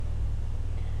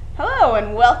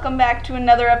and welcome back to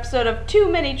another episode of Too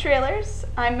Many Trailers.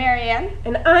 I'm Marianne.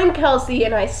 And I'm Kelsey,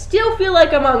 and I still feel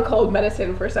like I'm on cold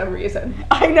medicine for some reason.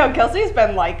 I know, Kelsey's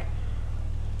been,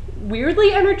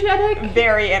 weirdly energetic?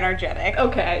 very energetic.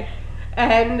 Okay.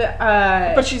 And,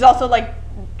 But she's also,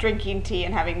 drinking tea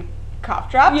and having cough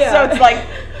drops, yeah. so it's like,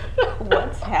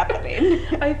 what's happening?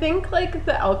 I think,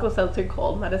 the Alka-Seltzer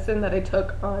cold medicine that I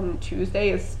took on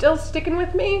Tuesday is still sticking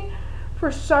with me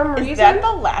for some reason. Is that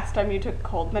the last time you took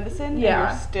cold medicine? Yeah.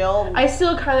 And you're still... I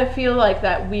still kind of feel like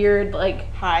that weird,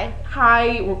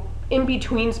 high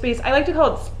in-between space. I like to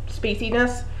call it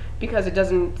spaciness because it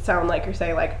doesn't sound like you're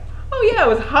saying, oh yeah, I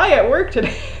was high at work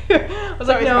today. I was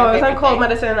like, no, I was on cold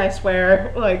medicine, I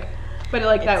swear. But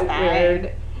that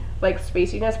weird,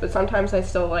 spaciness, but sometimes I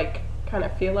still, kind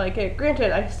of feel like it.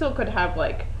 Granted, I still could have,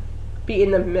 be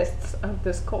in the midst of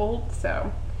this cold,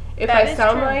 so if I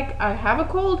sound like I have a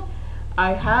cold,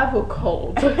 I have a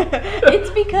cold. It's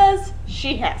because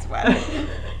she has one.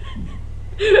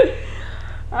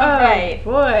 Alright.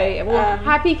 Oh, boy. Well,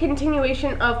 happy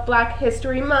continuation of Black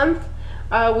History Month.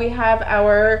 We have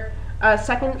our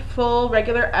second full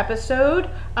regular episode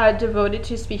devoted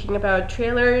to speaking about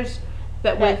trailers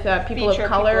with people of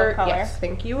color. Yes,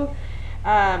 thank you.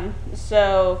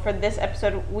 So for this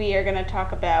episode, we are going to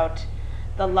talk about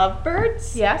the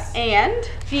Lovebirds. Yes. And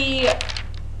the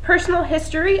personal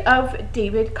history of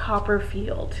David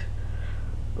Copperfield.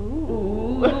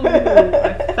 Ooh.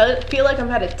 I feel like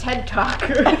I'm at a TED Talk.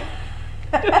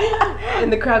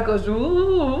 And the crowd goes,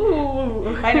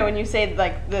 ooh. I know, when you say,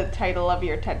 the title of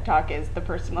your TED Talk is The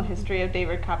Personal History of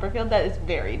David Copperfield, that is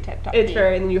very TED Talk. It's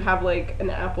very, and then you have,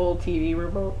 an Apple TV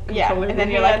remote controller. Yeah, and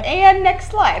then you're like, and next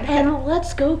slide. And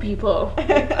let's go, people.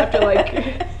 After,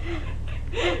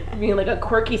 being, a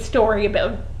quirky story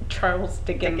about Charles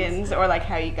Dickens. Or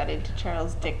how you got into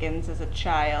Charles Dickens as a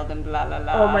child and blah, blah,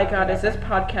 blah. Oh my god, is this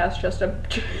podcast just a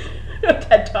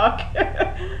TED Talk?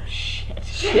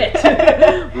 Shit.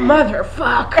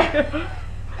 Motherfuck.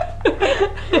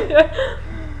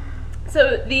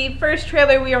 So the first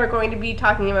trailer we are going to be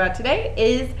talking about today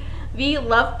is The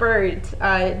Lovebirds.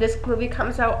 This movie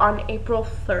comes out on April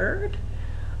 3rd,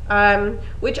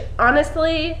 which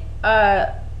honestly,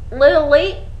 little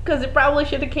late, because it probably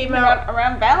should have came out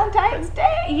around Valentine's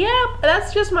Day. Yeah,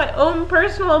 that's just my own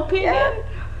personal opinion.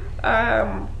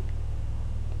 Yeah.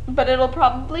 But it'll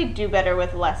probably do better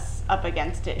with less up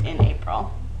against it in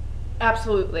April.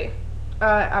 Absolutely.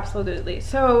 Absolutely.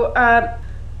 So,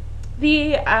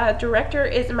 the director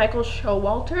is Michael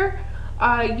Showalter.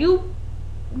 You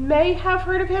may have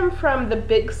heard of him from The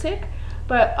Big Sick,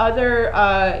 but other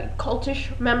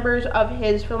cultish members of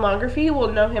his filmography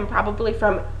will know him probably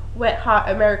from Wet Hot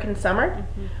American Summer,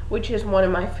 which is one of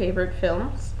my favorite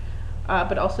films.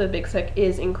 But also The Big Sick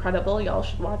is incredible. Y'all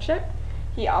should watch it.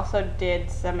 He also did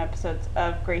some episodes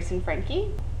of Grace and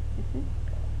Frankie.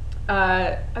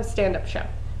 A stand-up show.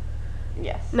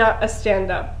 Yes. Not a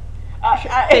stand-up.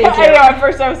 I know, at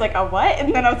first I was like, a what?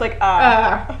 And then I was like,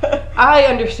 I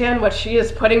understand what she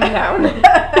is putting down.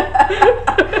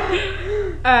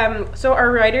 So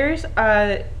our writers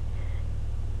are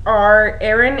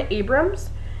Aaron Abrams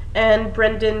and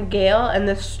Brendan Gale, and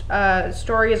this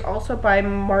story is also by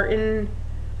Martin...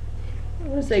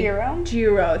 What was it?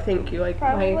 Giro, thank you.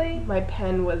 Probably. My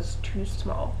pen was too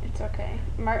small. It's okay.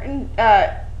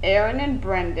 Aaron and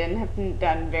Brendan have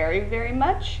done very, very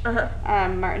much.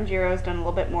 Martin Giro has done a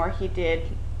little bit more. He did...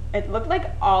 It looked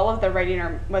like all of the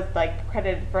writing was,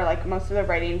 credited for, most of the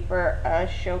writing for a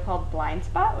show called Blind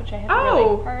Spot, which I haven't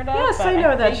really heard of. Yes, I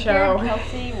know that show.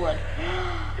 Kelsey would.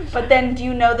 But then, do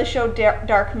you know the show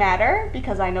Dark Matter?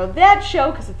 Because I know that show,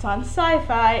 because it's on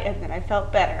Sci-Fi, and then I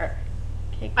felt better.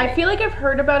 Okay, I feel like I've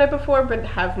heard about it before, but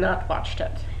have not watched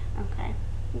it. Okay.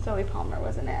 Zoe Palmer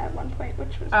was in it at one point,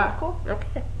 which was really cool.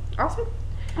 Okay. Awesome.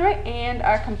 All right, and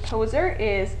our composer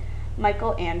is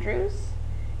Michael Andrews,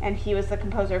 and he was the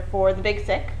composer for The Big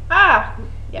Sick. Yes.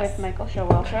 With Michael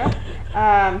Showalter.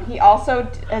 He also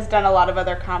has done a lot of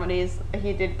other comedies.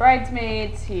 He did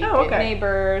Bridesmaids, he did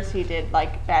Neighbors, he did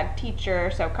Bad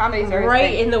Teacher, so comedies are his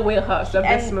thing. In the wheelhouse of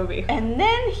this movie. And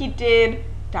then he did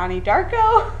Donnie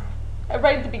Darko,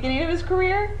 right at the beginning of his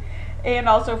career, and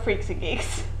also Freaks and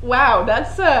Geeks. Wow,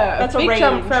 that's a big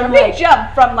jump from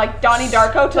Donnie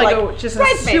Darko to just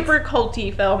a super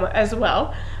culty film as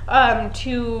well,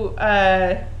 to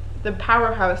the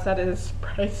powerhouse that is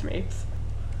Bridesmaids.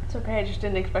 It's okay, I just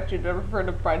didn't expect you to refer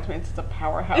to Bridesmaids as a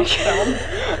powerhouse film.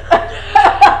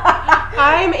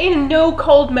 I'm in no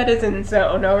cold medicine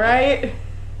zone, alright?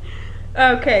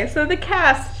 Okay, so the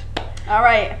cast.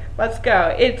 Alright. Let's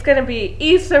go. It's gonna be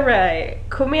Issa Rae,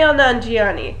 Kumail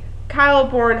Nanjiani, Kyle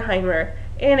Bornheimer,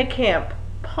 Anna Camp,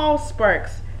 Paul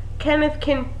Sparks, Kenneth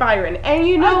Kent Byron. And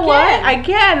you know what?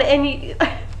 Again, and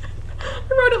I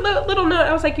wrote a little note.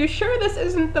 I was like, you sure this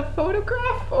isn't the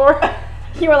photograph? Or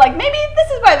you were like, maybe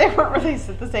this is why they weren't released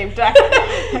at the same time.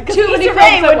 Too many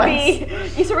films at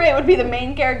once. Issa Rae would be the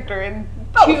main character in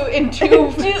both.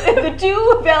 The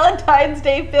two Valentine's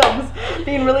Day films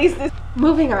being released this.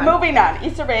 Moving on.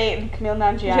 Issa Rae and Camille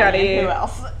Nanjiani. And who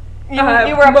else?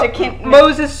 You were up to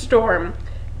Moses Storm,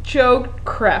 Joe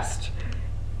Crest,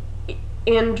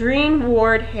 Andreen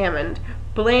Ward Hammond,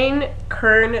 Blaine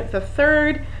Kern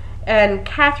III, and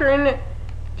Catherine.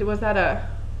 Was that a?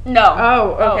 No.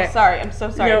 Oh, okay. Oh, sorry. I'm so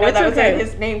sorry. No, that was okay.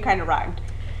 His name kind of rhymed.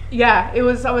 Yeah, it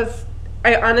was.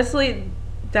 I honestly,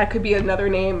 that could be another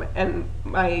name, and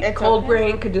my cold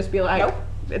brain could just be like, nope.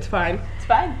 It's fine. It's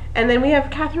fine. And then we have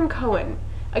Catherine Cohen.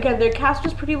 Again, their cast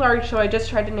was pretty large, so I just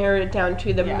tried to narrow it down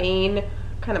to the main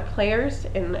kind of players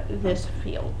in this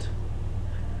field.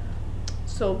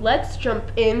 So let's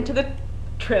jump into the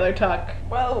trailer talk.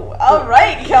 Whoa. All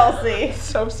right, Kelsey.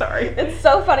 So sorry. It's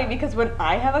so funny because when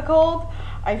I have a cold,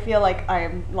 I feel like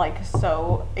I'm like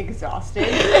so exhausted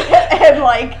and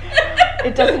like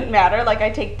it doesn't matter. Like I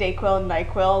take Dayquil and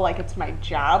NyQuil like it's my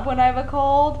job when I have a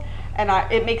cold, and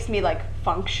it makes me like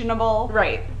functional.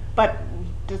 Right. But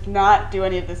does not do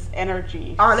any of this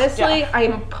energy. Honestly, stuff.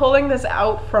 I'm pulling this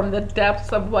out from the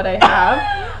depths of what I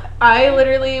have. I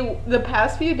literally, the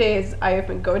past few days, I have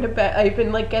been going to bed. I've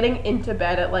been like getting into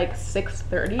bed at like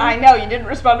 6:30. I know, you didn't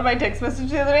respond to my text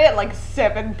message the other day at like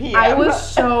 7 p.m. I was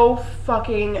so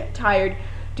fucking tired.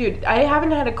 Dude, I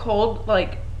haven't had a cold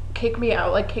like kick me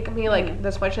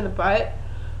this much in the butt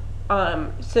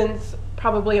since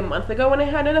probably a month ago when I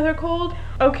had another cold.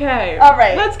 Okay. All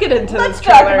right. Let's get into this Let's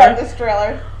trailer. talk about this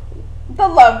trailer. The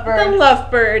Lovebirds. The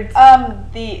Lovebirds.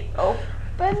 The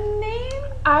opening?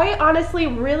 I honestly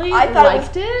really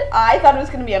liked it. I thought it was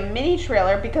going to be a mini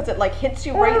trailer because it like hits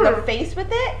you right in the face with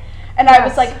it. And I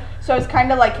was like, so I was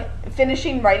kind of like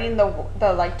finishing writing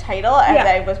the like title as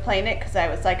I was playing it because I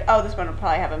was like, oh, this one will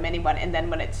probably have a mini one. And then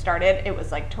when it started, it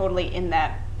was like totally in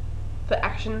that the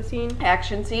action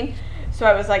scene. So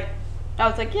I was like,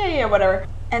 yeah, whatever.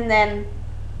 And then,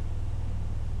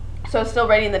 so I was still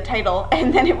writing the title,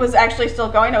 and then it was actually still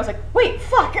going. I was like, wait,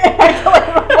 fuck. And I totally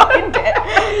rewind it.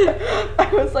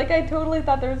 I was like, I totally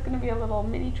thought there was going to be a little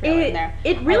mini trailer in there.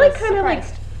 It really kind of like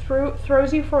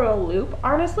throws you for a loop,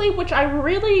 honestly, which I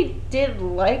really did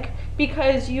like,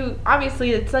 because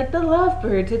obviously it's like the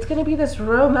Lovebirds. It's going to be this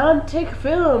romantic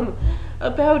film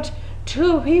about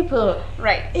two people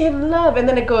in love, and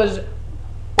then it goes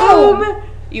boom.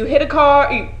 You hit a car.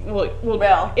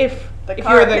 If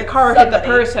you're the car hit the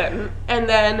person, and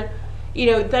then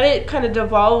then it kind of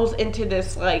devolves into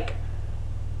this like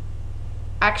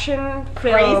action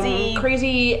film,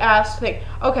 crazy ass thing.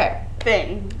 Okay.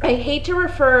 I hate to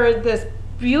refer this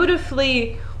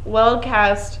beautifully well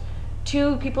cast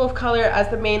two people of color as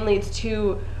the main leads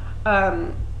to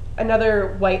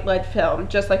another white led film,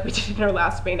 just like we did in our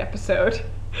last main episode.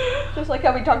 Just like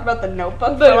how we talked about The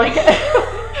Notebook.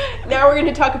 Now we're going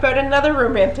to talk about another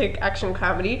romantic action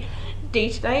comedy,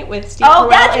 Date Night with Steve Carell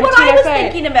and that's what Tina I was Fey.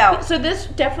 thinking about. So this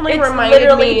definitely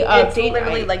reminded me of It's Date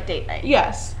literally Night. like Date Night.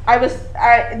 Yes.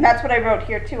 And that's what I wrote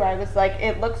here too. I was like,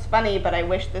 it looks funny, but I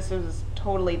wish this was a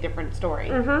totally different story.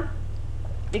 Mm-hmm.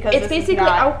 Because it's basically,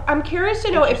 I'm curious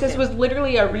to know if this was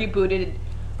literally a rebooted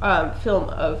film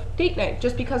of Date Night,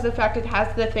 just because the fact it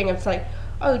has the thing, it's like,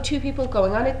 oh, two people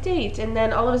going on a date, and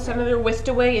then all of a sudden they're whisked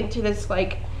away into this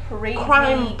like crazy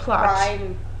crime plot.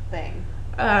 Crime thing.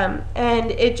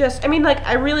 And it just, I mean, like,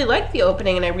 I really like the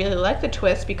opening and I really like the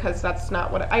twist, because that's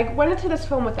not what I went into this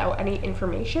film without any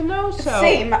information though. So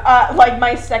same. Like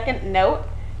my second note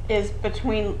is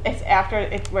it's after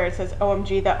it's where it says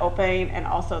OMG the opening, and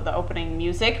also the opening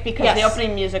music, because the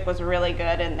opening music was really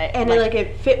good, and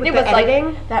it fit with the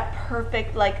editing. Like that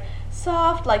perfect like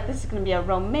soft, like this is gonna be a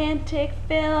romantic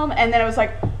film, and then it was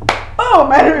like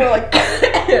boom, and we were like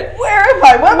where am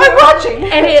I? What am I watching?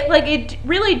 And it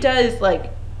really does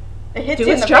like it hits do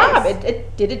you in its the job. face.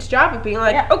 It did its job of being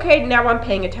like, okay, now I'm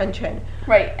paying attention.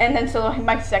 Right, and then so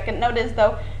my second note is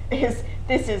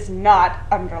this is not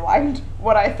underlined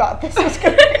what I thought this was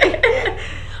gonna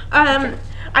be.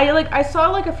 I saw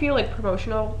like a few like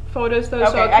promotional photos though,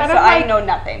 okay, so I know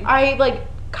nothing. I like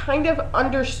kind of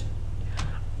understood.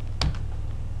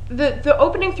 The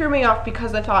opening threw me off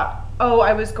because I thought,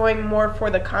 I was going more for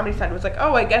the comedy side. It was like,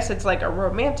 I guess it's like a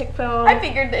romantic film. I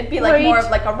figured it'd be like more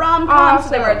of like a rom-com, so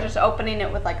they were just opening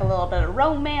it with like a little bit of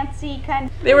romancy kind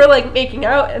of. They were like making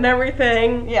out and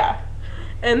everything. Yeah.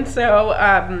 And so,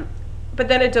 but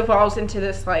then it devolves into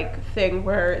this like thing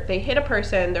where they hit a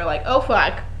person, they're like, oh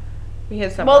fuck, He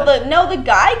hits someone. Well, the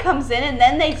guy comes in and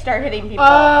then they start hitting people.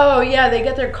 Oh, yeah, they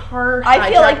get their car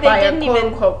I feel like hijacked they by didn't a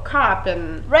quote-unquote cop,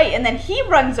 and... Right, and then he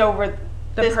runs over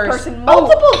this person Oh,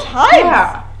 multiple times.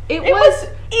 Yeah. It was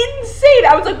insane.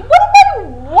 I was like, what am I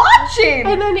watching?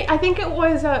 And then I think it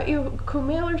was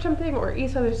Kumail or something, or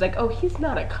Issa was like, oh, he's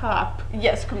not a cop.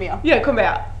 Yes, Kumail. Yeah,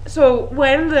 Kumail. So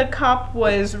when the cop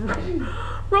was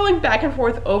rolling back and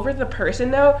forth over the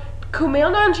person, though,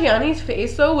 Kumail Nanjiani's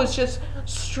face, though, was just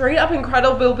straight up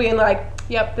incredible, being like,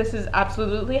 yep, this is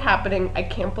absolutely happening. I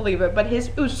can't believe it. But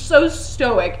it was so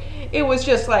stoic. It was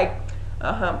just like,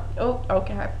 oh,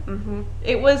 okay.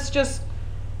 It was just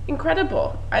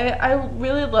incredible. I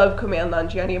really love Kumail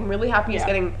Nanjiani. I'm really happy he's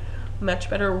getting much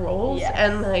better roles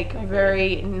and like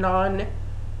very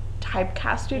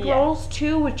non-typecasted roles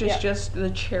too, which is just the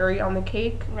cherry on the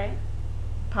cake. Right.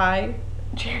 Pie.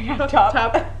 Cherry on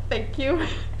top. Thank you.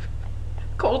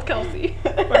 Cold Kelsey.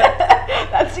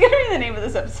 That's gonna be the name of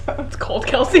this episode. It's Cold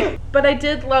Kelsey. But I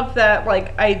did love that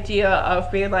like idea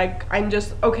of being like, I'm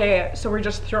just okay, so we're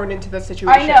just thrown into this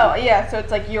situation. I know, yeah. So it's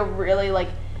like you're really like,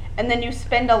 and then you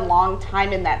spend a long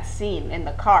time in that scene in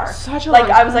the car. Such a long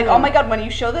time. I was like, oh my god, when you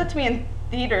show that to me in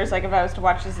theaters, like if I was to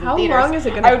watch this in theaters, how long is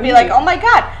it gonna I would be like, oh my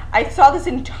god, I saw this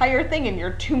entire thing in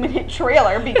your 2-minute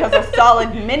trailer because a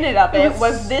solid minute of it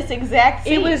was this exact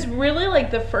scene. It was really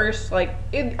like the first, like,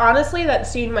 honestly, that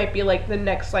scene might be like the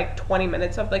next like 20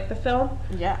 minutes of like the film.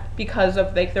 Yeah. Because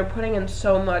of like, they're putting in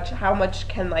so much, how much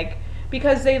can like,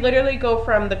 because they literally go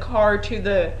from the car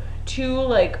to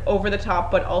like over the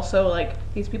top, but also like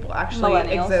these people actually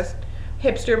exist.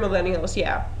 Hipster millennials,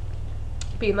 yeah.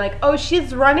 Being like, oh,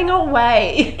 she's running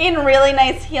away. In really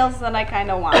nice heels that I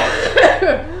kind of want.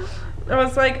 I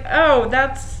was like, oh,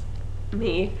 that's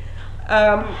me.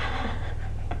 But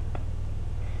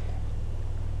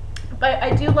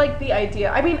I do like the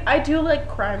idea. I mean, I do like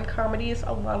crime comedies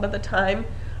a lot of the time.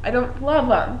 I don't love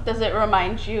them. Does it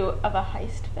remind you of a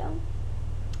heist film?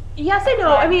 Yes, I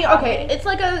know. I mean, okay, it's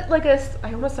like a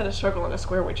I almost said a circle and a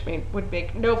square, which would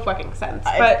make no fucking sense.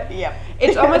 But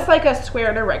it's almost like a square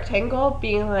and a rectangle,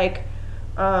 being like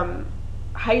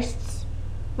heists.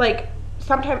 Like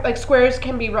sometimes, like squares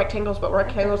can be rectangles, but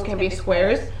rectangles can be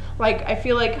squares. Like I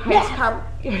feel like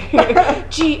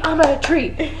gee, I'm at a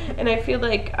tree, and I feel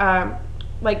like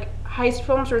heist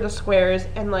films are the squares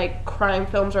and like crime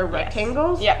films are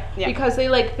rectangles. Yeah. Because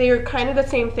they're kind of the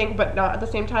same thing but not at the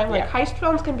same time. Like heist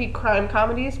films can be crime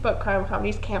comedies, but crime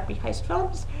comedies can't be heist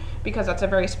films because that's a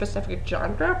very specific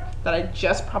genre that I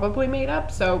just probably made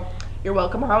up. So you're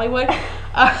welcome, Hollywood.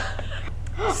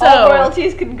 So all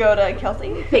royalties can go to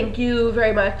Kelsey. Thank you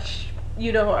very much.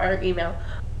 You know our email.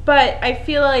 But I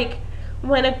feel like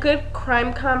when a good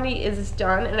crime comedy is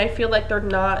done, and I feel like they're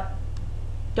not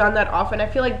done that often. I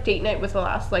feel like Date Night was the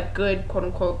last like good quote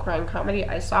unquote crime comedy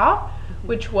I saw,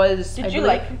 which was. Did you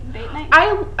like Date Night?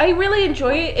 I really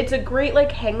enjoy it. It's a great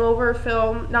like hangover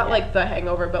film, not like The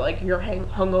Hangover, but like you're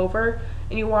hungover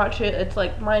and you watch it. It's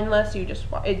like mindless. You just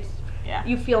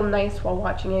you feel nice while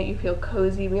watching it. You feel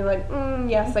cozy, being like,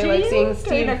 yes, I like seeing Steve.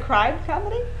 Do you a crime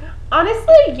comedy?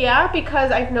 Honestly, yeah,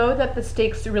 because I know that the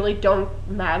stakes really don't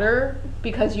matter,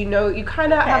 because you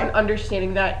kind of have an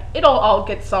understanding that it'll all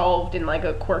get solved in like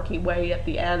a quirky way at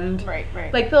the end. Right.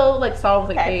 Like they'll like solve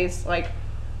the case,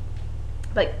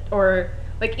 or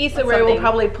Issa Rae will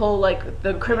probably pull like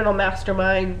the criminal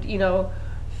mastermind,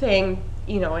 thing,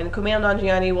 and Kumail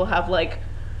Nanjiani will have like,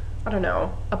 I don't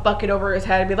know, a bucket over his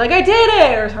head and be like, I did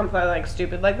it, or something like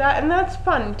stupid like that, and that's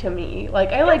fun to me.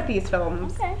 Like I like these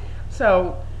films. Okay.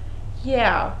 So.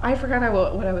 Yeah, I forgot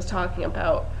what I was talking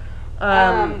about.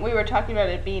 We were talking about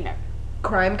it being a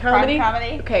crime comedy.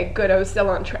 Okay, good. I was still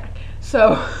on track.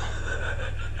 So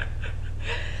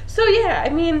yeah, I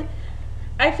mean,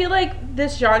 I feel like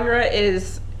this genre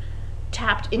is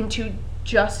tapped into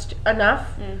just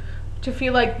enough to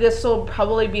feel like this will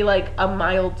probably be like a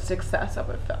mild success of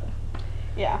a film.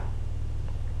 Yeah.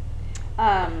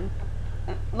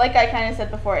 Like I kind of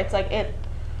said before, it's like it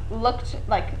looked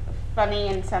like funny,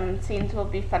 and some scenes will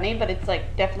be funny, but it's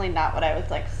like definitely not what I was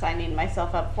like signing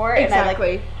myself up for.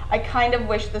 Exactly. And I kind of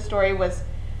wish the story was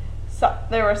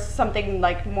there was something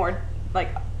like more like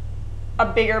a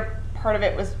bigger part of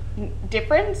it was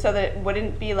different, so that it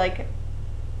wouldn't be like,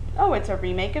 oh, it's a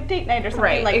remake of Date Night or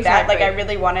something that. Like I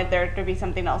really wanted there to be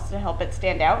something else to help it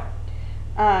stand out.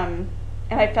 And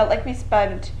I felt like we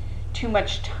spent too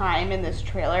much time in this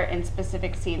trailer in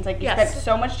specific scenes. Like you spent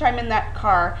so much time in that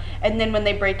car, and then when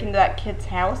they break into that kid's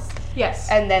house,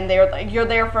 and then they're like, you're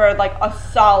there for like a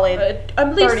solid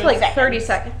at least like 30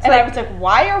 seconds. And I was like,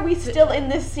 why are we still in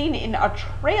this scene in a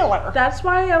trailer? That's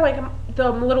why I'm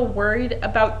a little worried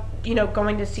about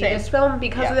going to see Same. this film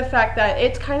because of Yeah. the fact that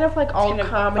it's kind of like all Gonna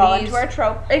comedies. fall into our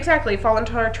trope. Exactly, fall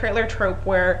into our trailer trope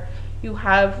where you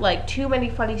have like too many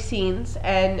funny scenes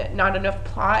and not enough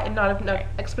plot and not enough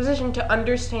exposition to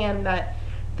understand that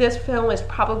this film is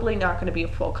probably not going to be a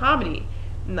full comedy.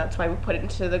 And that's why we put it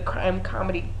into the crime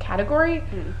comedy category.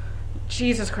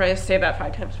 Jesus Christ, say that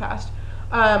 5 times fast.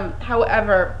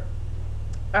 However,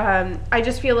 I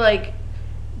just feel like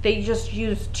they just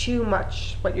use too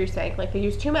much, what you're saying. Like, they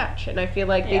use too much. And I feel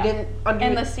like they didn't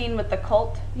And the scene with the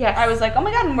cult. Yes. I was like, oh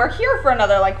my god, and we're here for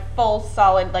another, like, full,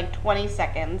 solid, like, 20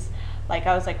 seconds. Like,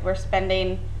 I was like, we're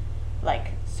spending,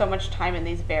 like, so much time in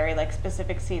these very, like,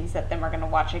 specific scenes that then we're going to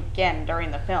watch again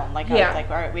during the film. Like, I was like,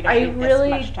 all right, we don't need this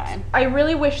much time. I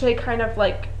really wish they kind of,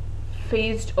 like,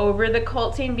 phased over the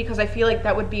cult scene because I feel like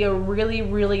that would be a really,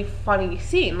 really funny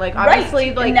scene. Like,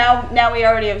 obviously, like... And now we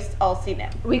already have all seen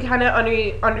it. We kind of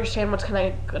understand what's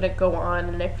kind of going to go on,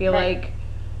 and I feel like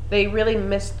they really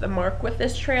missed the mark with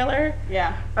this trailer.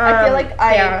 Yeah. I feel like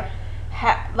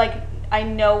I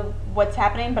know what's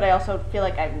happening, but I also feel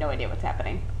like I have no idea what's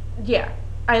happening. Yeah.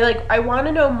 I want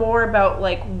to know more about,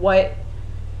 like, what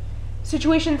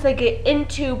situations they get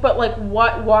into, but, like,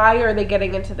 why are they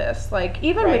getting into this? Like,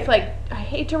 even with, like, I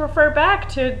hate to refer back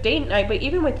to Date Night, but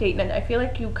even with Date Night, I feel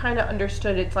like you kind of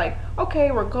understood it's like,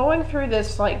 okay, we're going through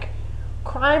this, like,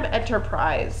 crime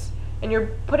enterprise, and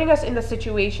you're putting us in the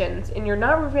situations, and you're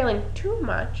not revealing too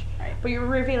much, but you're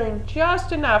revealing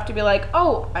just enough to be like,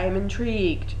 oh, I'm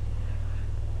intrigued.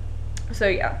 So,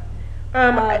 yeah.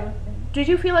 Did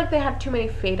you feel like they had too many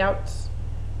fade-outs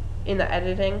in the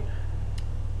editing?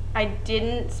 I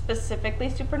didn't specifically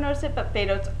super notice it, but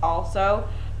fade-outs also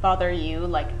bother you,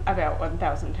 like, about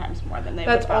 1,000 times more than they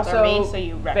would bother me, so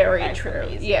you recognize very true.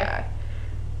 them easier. Yeah.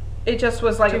 It just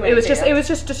was like, it was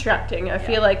just distracting. I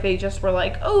feel like they just were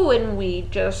like, oh, and we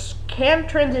just can't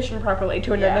transition properly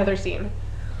to another scene.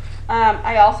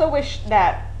 I also wish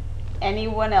that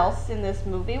anyone else in this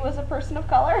movie was a person of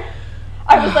color.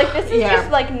 I was like, this is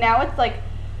just like, now it's like,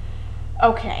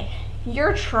 okay,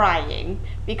 you're trying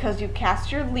because you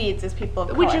cast your leads as people of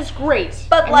color. Which is great.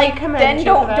 But like, then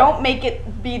don't make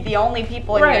it be the only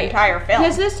people in your entire film.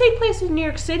 Does this take place in New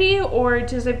York City, or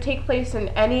does it take place in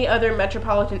any other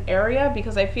metropolitan area?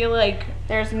 Because I feel like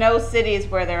there's no cities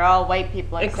where they're all white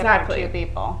people except for 2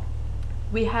 people.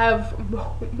 We have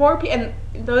more people,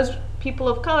 and those people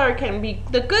of color can be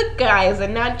the good guys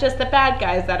and not just the bad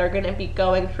guys that are going to be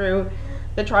going through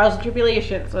the trials and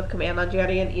tribulations with Kumail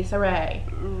Nanjiani and Issa Rae.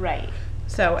 Right.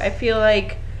 So I feel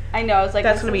like I know, I was like,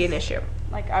 that's going to be an issue.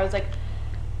 Like, I was like,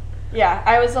 yeah,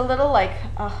 I was a little like,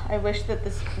 oh, I wish that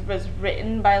this was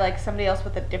written by, like, somebody else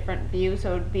with a different view,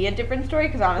 so it would be a different story,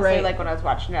 because honestly, like, when I was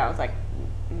watching it, I was like,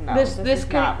 no, this is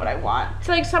not what I want. It's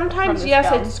like, sometimes, yes,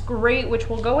 film. It's great, which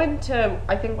we'll go into,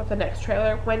 I think, with the next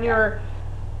trailer, when you're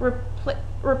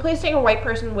replacing a white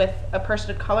person with a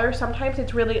person of color. Sometimes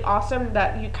it's really awesome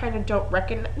that you kind of don't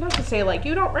recognize, not to say, like,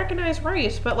 you don't recognize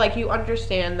race, but, like, you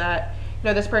understand that, you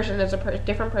know, this person is a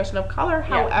different person of color.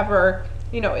 However,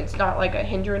 you know, it's not like a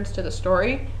hindrance to the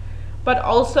story. But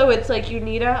also, it's like, you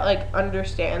need to, like,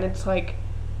 understand, it's like,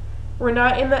 we're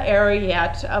not in the era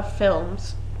yet of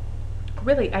films,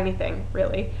 really anything,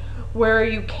 really, where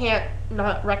you can't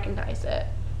not recognize it.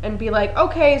 And be like,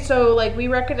 okay, so, like, we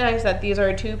recognize that these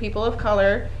are 2 people of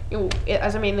color,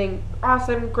 as a main thing,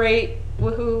 awesome, great,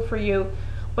 woohoo for you,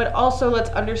 but also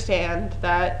let's understand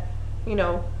that, you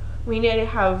know, we need to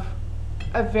have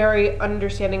a very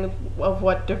understanding of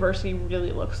what diversity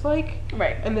really looks like.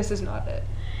 Right. And this is not it.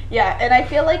 Yeah, and I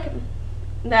feel like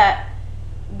that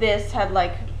this had,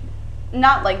 like,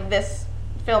 not like this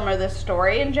film or this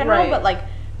story in general, but, like,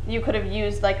 you could have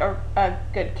used, like, a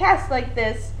good cast like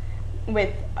this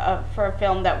with for a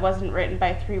film that wasn't written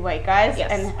by 3 white guys,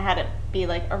 and had it be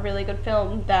like a really good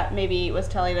film that maybe was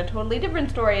telling a totally different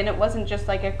story, and it wasn't just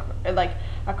like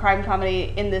a crime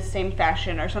comedy in this same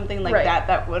fashion or something like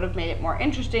that would have made it more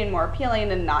interesting, more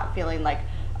appealing, and not feeling like,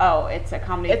 oh, it's a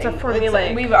comedy. It's a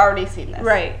formulaic. We've already seen this.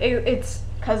 Right. It's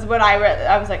because when I read it,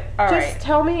 I was like, all right. Just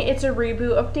tell me it's a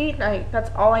reboot of Date Night. That's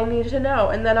all I need to know,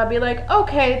 and then I'll be like,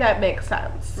 okay, that makes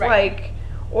sense. Like.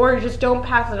 Or just don't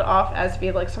pass it off as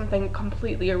being like something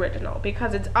completely original,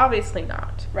 because it's obviously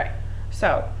not. Right.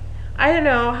 So, I don't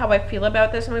know how I feel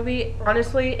about this movie.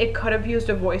 Honestly, it could have used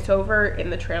a voiceover in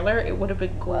the trailer. It would have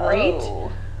been great.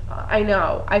 Whoa. I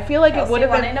know. I feel like it would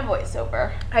have been a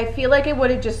voiceover. I feel like it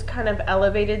would have just kind of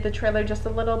elevated the trailer just a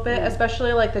little bit,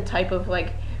 especially like the type of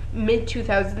like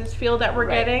mid-2000s feel that we're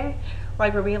getting.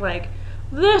 Like, we're being like,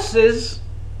 this is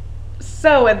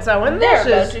so and so, and they're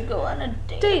this about to go on a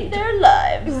date in their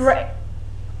lives. Right.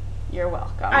 You're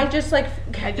welcome. I just like.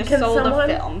 I just sold a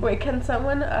film. Wait, can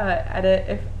someone edit,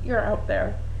 if you're out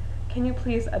there, can you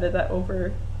please edit that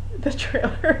over the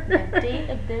trailer? The date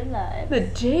of their lives. The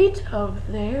date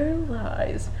of their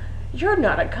lives. You're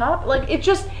not a cop. Like,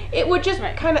 it would just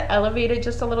kind of elevate it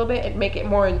just a little bit and make it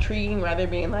more intriguing rather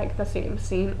than being like the same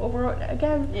scene over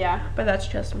again. Yeah. But that's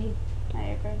just me. I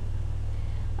agree.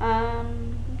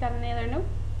 Got any other notes?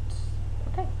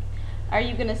 Okay. Are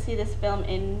you gonna see this film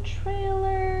in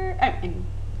trailer? In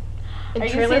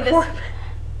trailer form?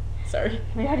 Sorry.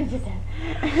 We already did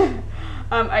that.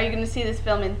 Are you gonna see this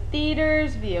film in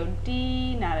theaters,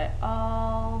 VOD? Not at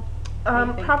all.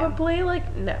 Probably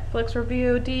like Netflix or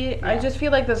VOD. Yeah. I just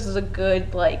feel like this is a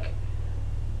good like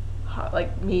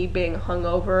me being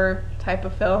hungover type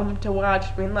of film to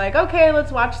watch. Being like, okay,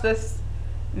 let's watch this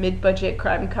mid-budget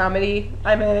crime comedy.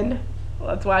 I'm in.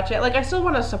 Let's watch it. Like, I still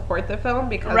want to support the film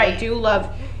because I do love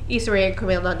Issa Rae and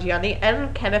Kumail Nanjiani,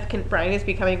 and Kenneth Bryan is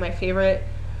becoming my favorite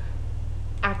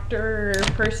actor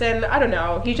person. I don't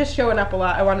know. He's just showing up a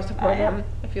lot. I want to support him.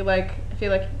 I feel like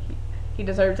he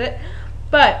deserves it,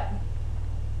 but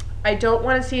I don't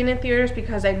want to see it in theaters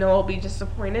because I know I'll be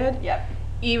disappointed. Yep.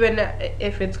 Even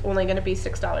if it's only going to be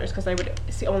 $6, because I would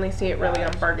only see it really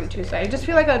on Bargain Tuesday. I just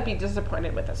feel like I'd be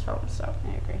disappointed with this film. So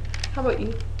I agree. How about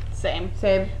you? Same.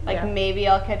 Like, maybe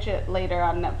I'll catch it later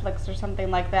on Netflix or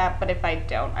something like that, but if I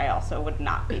don't, I also would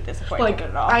not be disappointed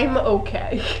at all. I'm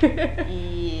okay.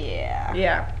 Yeah.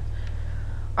 Yeah.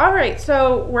 All right,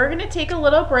 so we're going to take a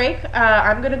little break.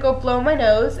 I'm going to go blow my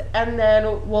nose, and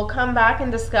then we'll come back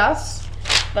and discuss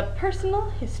the personal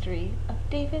history of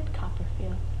David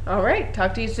Copperfield. All right,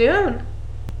 talk to you soon.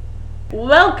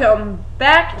 Welcome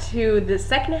back to the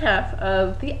second half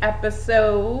of the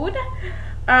episode.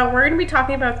 We're going to be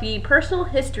talking about the personal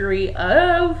history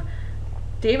of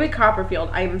David Copperfield.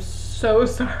 I'm so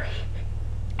sorry.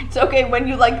 It's okay. When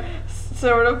you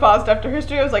sort of paused after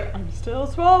history, I was like, I'm still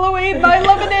swallowing my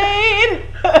lemonade.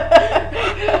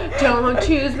 Don't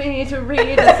choose me to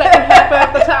read the second half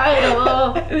of the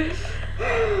title.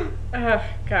 Oh,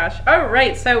 gosh. All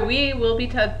right, so we will be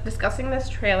discussing this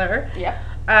trailer. Yep.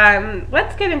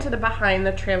 Let's get into the behind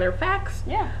the trailer facts.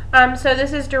 Yeah. So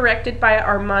this is directed by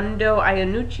Armando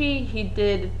Iannucci. He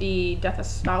did the Death of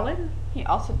Stalin. He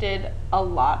also did a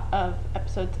lot of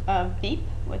episodes of Veep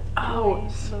with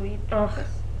Louis Dreyfus.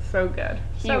 So good.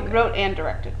 He wrote and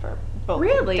directed for both.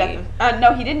 Really?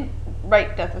 No, he didn't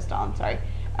write Death of Stalin, sorry,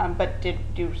 but did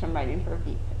do some writing for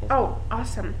Veep as well.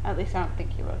 Awesome. At least I don't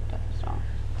think he wrote Death of Stalin.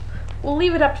 We'll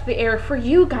leave it up to the air for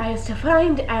you guys to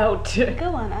find out.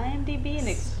 Go on IMDb and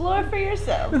explore for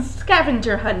yourselves.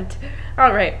 Scavenger hunt.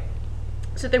 All right.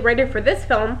 So the writer for this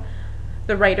film,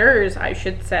 the writers, I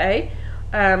should say,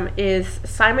 is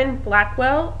Simon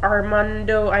Blackwell,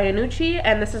 Armando Iannucci,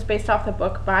 and this is based off the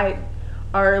book by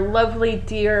our lovely,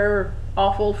 dear,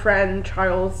 awful friend,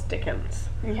 Charles Dickens.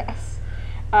 Yes.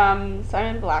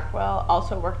 Simon Blackwell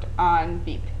also worked on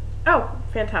Veep. Oh,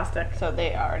 fantastic. So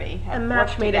they already have a match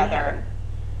worked made together in heaven.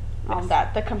 on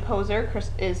that. The composer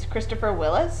is Christopher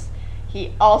Willis.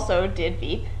 He also did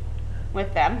Veep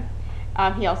with them.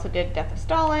 He also did Death of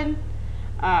Stalin.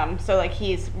 So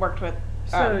he's worked with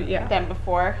them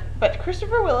before. But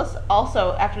Christopher Willis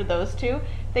also, after those two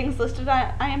things listed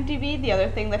on IMDb, the other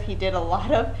thing that he did a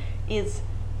lot of is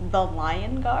The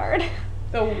Lion Guard.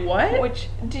 The what? Which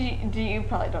do you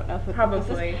probably don't know who Probably.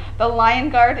 this is. The Lion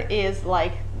Guard is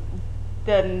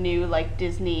the new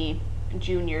Disney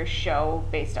Junior show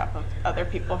based off of other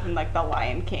people from The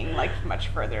Lion King, much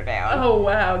further down. Oh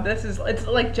wow, it's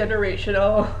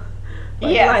generational.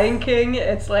 Yes. Lion King,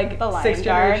 it's The Lion 6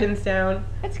 generations down.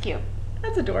 It's cute.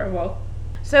 That's adorable.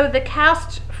 So the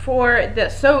cast for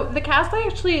this, the cast I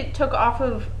actually took off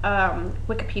of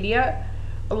Wikipedia,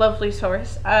 a lovely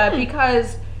source,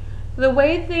 because the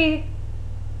way they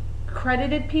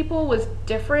credited people was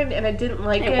different, and I didn't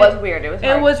like it. It was weird. It was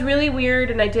hard. It was really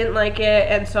weird, and I didn't like it,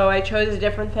 and so I chose a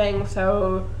different thing.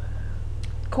 So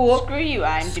cool. Screw you,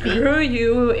 IMDb. Screw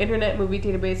you, Internet Movie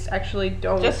Database. Actually,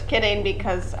 don't. Just kidding,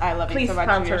 because I love you so much,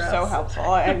 and you're so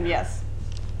helpful. And yes.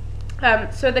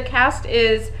 So the cast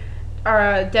is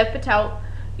Dev Patel.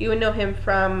 You would know him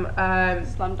from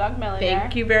Slumdog Millionaire.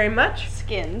 Thank you very much.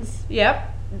 Skins. Yep.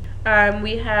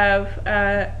 We have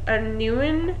a new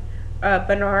one.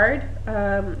 Bernard,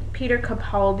 Peter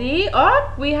Capaldi.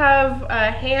 Oh, we have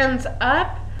Hands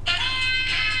Up.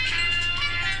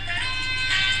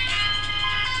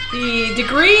 The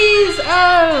Degrees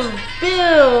of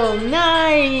Bill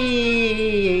Nye.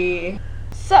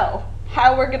 So,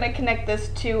 how we're going to connect this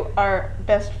to our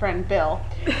best friend Bill.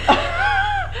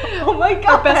 Oh my god.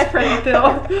 Our best friend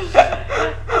Bill.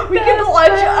 We can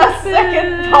launch a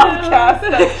second podcast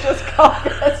that's just called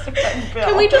Best Friend Bill.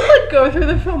 Can we just like go through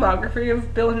the filmography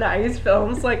of Bill Nye's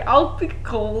films? Like, I'll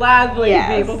gladly be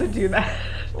able to do that.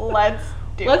 Let's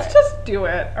do it. Let's just do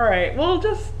it. All right, we'll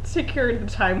just secure the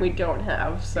time we don't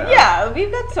have. So yeah,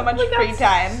 we've got so much free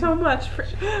time. So much free.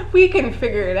 We can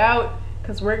figure it out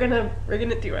because we're gonna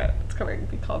do it. It's going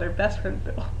to be called our Best Friend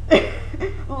Bill.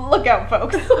 Look out,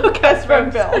 folks. Look out, Best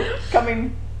Friend folks. Bill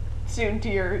coming soon to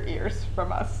your ears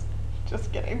from us.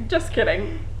 Just kidding. Just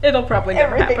kidding. It'll probably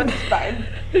never happen. Everything's fine.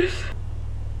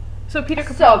 So Peter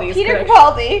Capaldi's Peter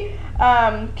Capaldi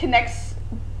connects.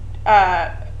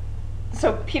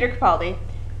 So Peter Capaldi,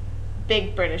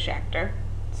 big British actor.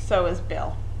 So is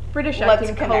Bill. British Let's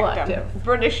Acting connect Collective. them.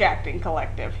 British Acting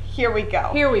Collective. Here we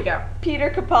go. Here we go. Peter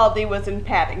Capaldi was in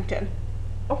Paddington.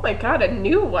 Oh my god, a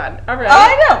new one. All right.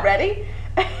 I know. Ready?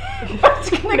 It's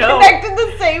gonna No. connect in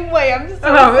the same way. I'm so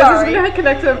Oh, sorry. this is gonna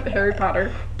connect to Harry Potter.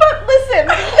 But listen.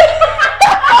 But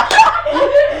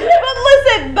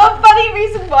listen. The funny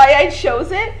reason why I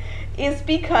chose it is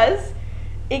because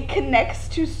it connects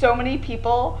to so many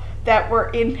people that were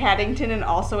in Paddington and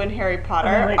also in Harry Potter.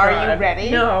 Oh my Are God. you ready?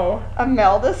 No.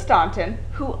 Imelda Staunton,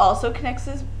 who also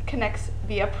connects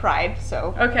via Pride.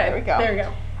 So Okay. there we go. There we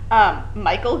go.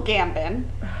 Michael Gambon,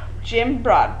 Jim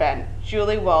Broadbent,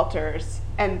 Julie Walters,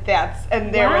 and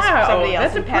there was Wow, somebody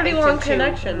else that's in a pretty Paddington long too,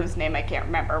 connection. whose name I can't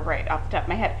remember right off the top of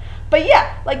my head. But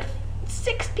yeah, like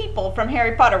 6 people from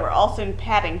Harry Potter were also in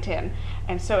Paddington,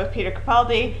 and so was Peter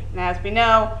Capaldi. And as we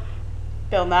know,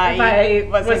 Bill Nye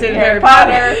was in Harry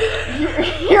Potter.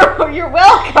 You're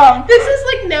welcome. This is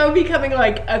like now becoming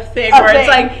like a thing A where it's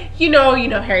thing. like, you know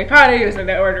Harry Potter, he was in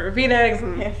the Order of Phoenix.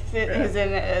 And He's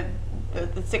in the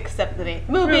 6th, 7th, and 8th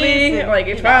movies. movie, and, like,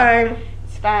 it's you know, fine.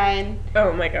 It's fine.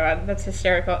 Oh my god, that's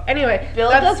hysterical. Anyway, Bill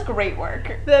that's, does great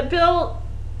work. Bill,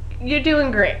 you're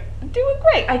doing great. Doing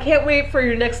great. I can't wait for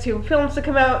your next 2 films to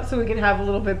come out so we can have a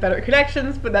little bit better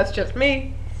connections, but that's just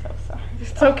me. So sorry.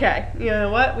 It's okay. You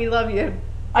know what? We love you.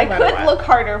 I no matter could what. look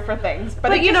harder for things,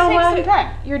 but it you just know takes what? some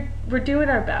time. We're doing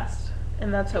our best,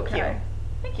 and that's okay. Thank you.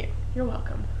 Thank you. You're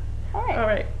welcome. All right. All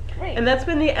right. Great. And that's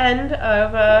been the end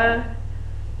of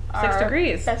 6 Our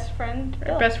Degrees. Best friend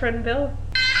Bill. Our best friend Bill.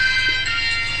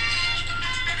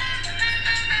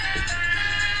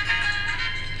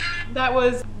 That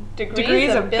was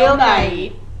Degrees of Bill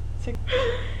Nye.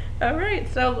 All right,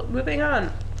 so moving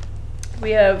on.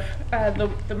 We have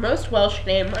the most Welsh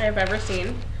name I have ever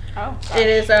seen. Oh, It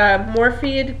is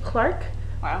Morphead Clark.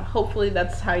 wow. Hopefully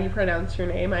that's how you pronounce your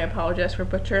name. I apologize for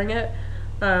butchering it.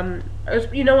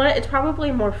 You know what? It's probably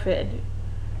Morphead.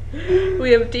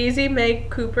 We have Daisy May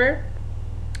Cooper,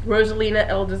 Rosalina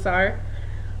Eldazar,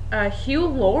 Hugh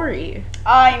Laurie.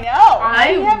 I know. I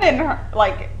I- haven't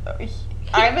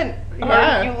I haven't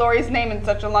Yeah. heard Hugh Laurie's name in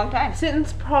such a long time.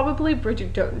 Since probably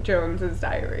Bridget Jones's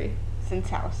Diary. Since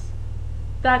House.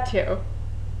 That too.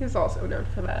 He's also known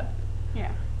for that.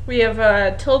 Yeah. We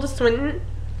have Tilda Swinton,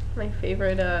 my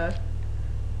favorite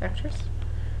actress.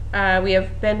 We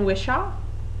have Ben Whishaw.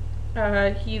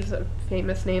 He's a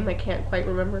famous name. I can't quite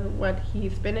remember what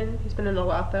he's been in. He's been in a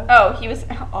lot though. Oh, he was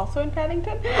also in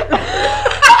Paddington?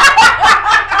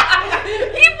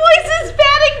 He voices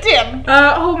Paddington!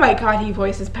 Oh my god, he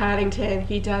voices Paddington.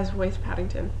 He does voice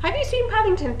Paddington. Have you seen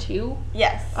Paddington 2?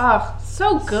 Yes. Oh,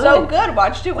 so good. So good.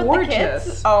 Watched it with the Gorgeous.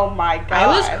 kids. Oh my god. I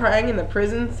was crying in the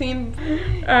prison scene.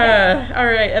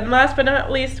 Alright, and last but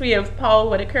not least, we have Paul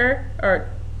Whitaker.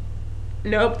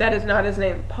 Nope, that is not his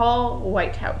name. Paul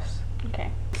Whitehouse.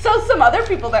 Okay. So some other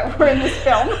people that were in this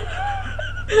film.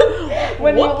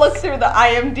 When you look through the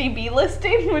IMDb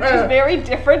listing, which is very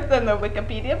different than the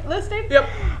Wikipedia listing. Yep.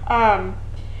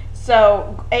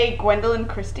 So Gwendolyn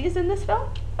Christie's in this film.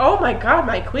 Oh my god,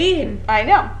 my queen. I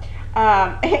know.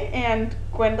 And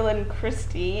Gwendolyn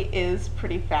Christie is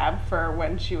pretty fab for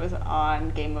when she was on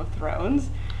Game of Thrones.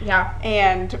 Yeah.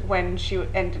 And when she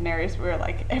and Daenerys were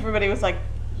like, everybody was like,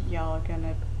 y'all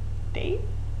gonna date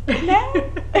now?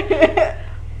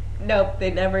 Nope, they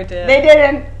never did. They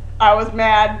didn't. I was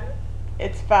mad.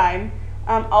 It's fine.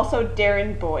 Also,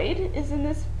 Darren Boyd is in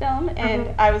this film,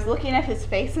 and I was looking at his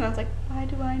face, and I was like, why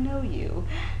do I know you?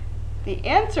 The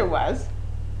answer was,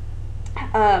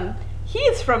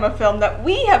 he's from a film that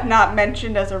we have not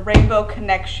mentioned as a Rainbow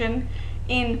Connection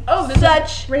in this is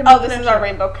such... Rainbow this is Connection. our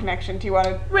Rainbow Connection. Do you want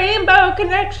to... Rainbow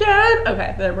Connection!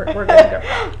 Okay, then we're good to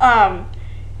go.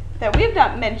 That we have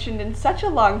not mentioned in such a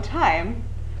long time,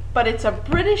 but it's a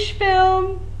British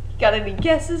film. Got any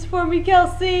guesses for me,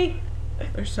 Kelsey?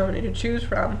 There's so many to choose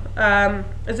from.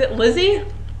 Is it Lizzie?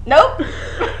 Nope.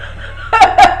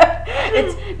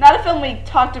 It's not a film we already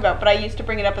talked about, but I used to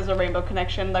bring it up as a Rainbow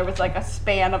Connection. There was like a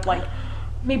span of like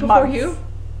Me Before months. You?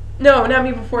 No, not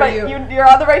Me Before But You. you're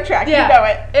on the right track. Yeah. You know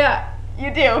it. Yeah.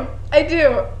 You do. I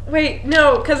do. Wait,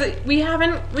 no, because we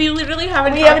literally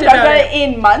haven't We talked haven't talked about about it.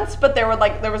 it in months, but there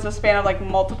was a span of like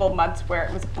multiple months where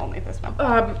it was only this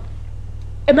month.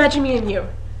 Imagine Me and You.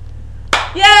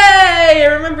 Yay! I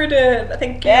remembered it.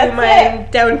 Thank you. That's My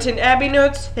it. Downton Abbey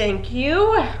notes. Thank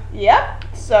you. Yep.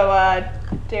 So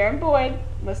Darren Boyd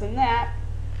was in that.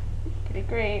 Pretty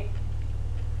great.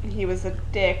 He was a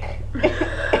dick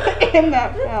in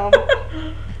that film.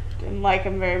 Didn't like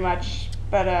him very much,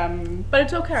 but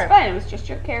it's okay. it's fine. It was just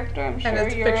your character. I'm And sure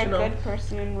it's you're fictional. a good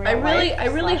person in real I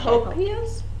life. really hope he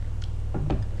is.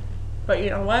 But you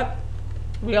know what?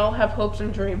 We all have hopes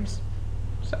and dreams.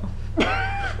 So.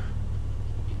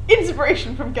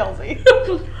 Inspiration from Kelsey.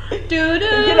 Doo-doo.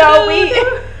 You know,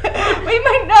 we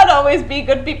might not always be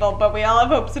good people, but we all have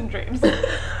hopes and dreams.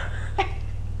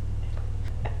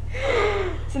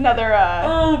 It's another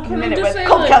minute with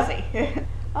Cold Kelsey.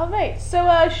 All right,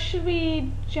 so should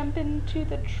we jump into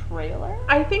the trailer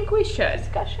I think we should.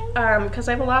 discussion? Because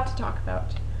I have a lot to talk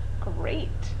about. Great.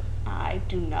 I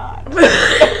do not.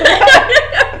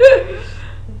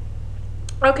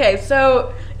 Okay,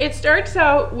 so it starts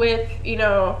out with,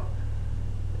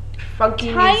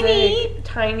 funky music,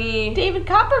 tiny, David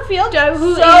Copperfield,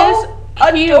 who so is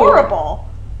cute. adorable.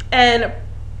 And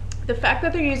the fact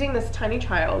that they're using this tiny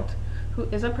child who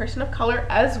is a person of color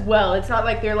as well. It's not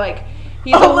like they're like,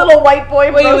 he's A little white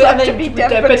boy grows up and to then be Dev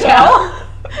Dev Patel.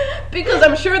 Patel. Because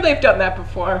I'm sure they've done that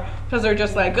before. Because they're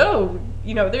just like, oh,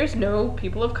 there's no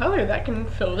people of color that can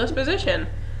fill this position.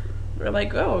 We're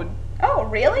like, oh, Oh,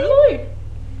 really? really?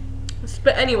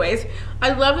 But anyways, I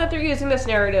love that they're using this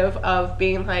narrative of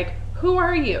being like, who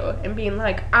are you? And being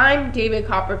like, I'm David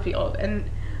Copperfield. And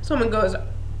someone goes,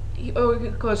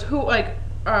 who, like,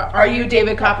 are you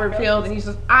David Copperfield? And he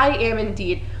says, I am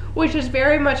indeed. Which is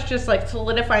very much just like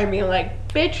solidifying me like,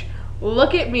 bitch,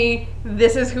 look at me.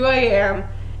 This is who I am.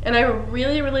 And I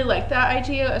really, really like that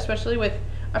idea, especially with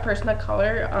a person of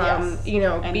color, Yes. And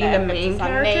being the the main emphasis on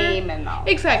character. name and all.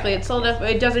 Exactly.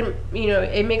 It doesn't,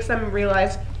 it makes them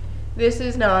realize this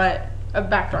is not a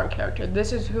background character.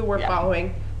 This is who we're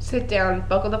following. Sit down,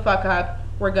 buckle the fuck up.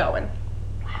 We're going.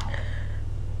 Wow.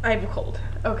 I have a cold.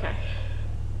 Okay.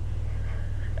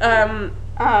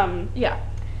 Yeah.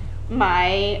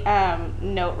 My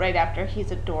note right after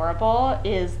he's adorable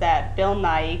is that Bill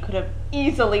Nighy could have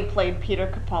easily played Peter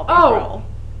Capaldi's role.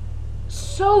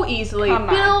 So easily. Come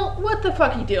on. Bill, what the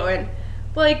fuck you doing?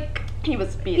 Like, He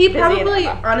was busy. he in probably,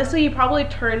 Emma. honestly, he probably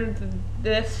turned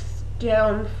this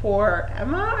down for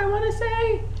Emma, I want to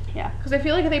say. Yeah, Because I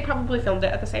feel like they probably filmed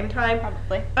it at the same time.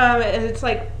 probably. And it's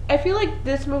like, I feel like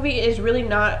this movie is really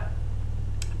not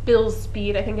Bill's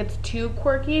speed. I think it's too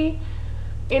quirky,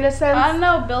 in a sense. I don't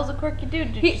know. Bill's a quirky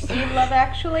dude. Did you see Love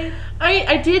Actually?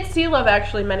 I did see Love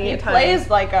Actually many He a time. plays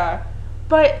like a.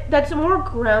 But that's more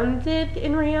grounded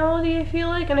in reality, I feel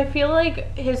like. And I feel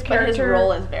like his But character... his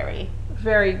role is very.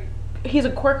 He's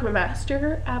a quirk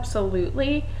master,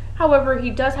 absolutely. However, he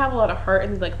does have a lot of heart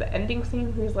in, like, the ending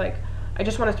scene where he's like, I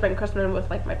just want to spend Christmas with,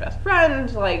 like, my best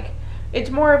friend. Like, it's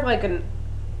more of, like, a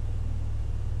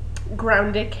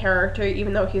grounded character,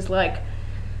 even though he's, like,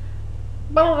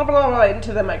 blah, blah, blah, blah,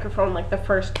 into the microphone, like, the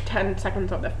first 10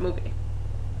 seconds of the movie.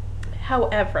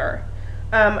 However,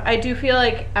 I do feel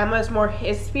like Emma's more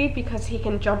his speed because he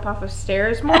can jump off of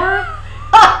stairs more.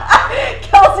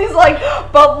 Kelsey's like,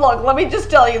 but look, let me just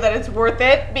tell you that it's worth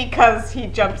it because he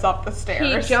jumps off the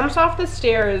stairs. He jumps off the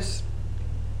stairs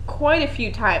quite a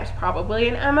few times, probably,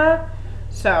 in Emma.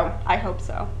 So I hope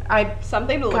so.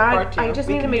 Something to look God, forward to. I just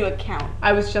we need can to do make- a count.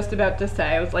 I was just about to say,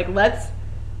 I was like, let's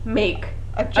make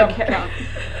A jump ca- count.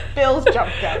 Bill's jump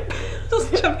count.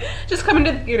 just come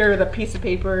into the theater with a piece of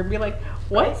paper and be like,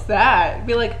 what's that?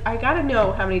 Be like, I gotta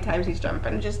know how many times he's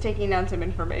jumping. I'm just taking down some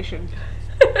information.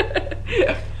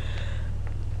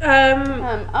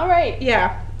 All right.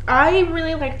 Yeah, I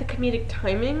really like the comedic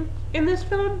timing in this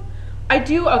film. I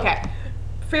do. Okay,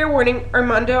 fair warning: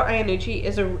 Armando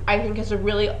Iannucci I think is a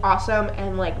really awesome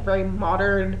and like very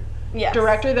modern Yes.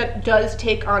 director that does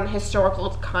take on historical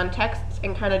contexts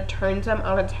and kind of turns them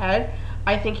on its head.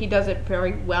 I think he does it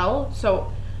very well.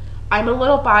 So I'm a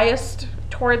little biased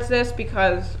towards this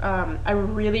because I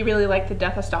really, really like the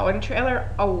Death of Stalin trailer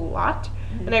a lot.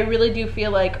 And I really do feel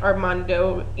like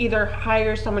Armando either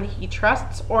hires someone he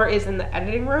trusts or is in the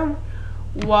editing room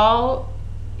while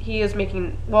he is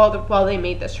making while they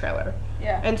made this trailer.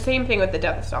 Yeah. And same thing with the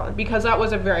Death of Stalin because that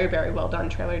was a very, very well done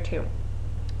trailer too.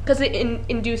 Because it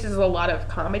induces a lot of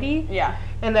comedy. Yeah.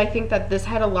 And I think that this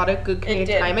had a lot of good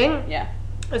comedic timing. Yeah.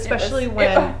 Especially It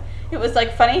when... It was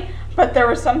like funny, but there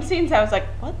were some scenes I was like,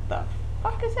 what the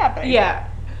fuck is happening? Yeah.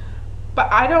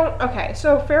 But I don't, okay,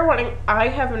 so fair warning, I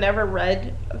have never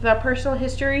read the personal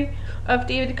history of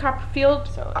David Copperfield.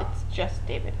 So it's just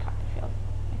David Copperfield,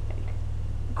 I think.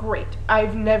 Great.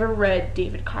 I've never read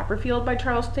David Copperfield by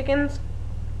Charles Dickens.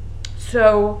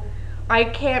 So I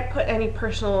can't put any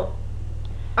personal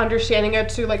understanding it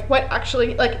to like what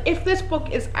actually, like if this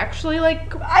book is actually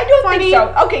like I don't funny. think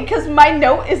so. Okay, because my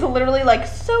note is literally like,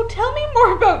 so tell me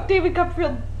more about David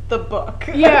Copperfield, the book.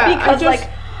 Yeah, because like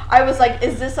I was like,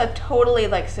 is this a totally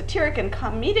like satiric and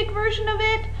comedic version of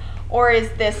it, or is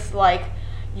this like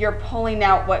you're pulling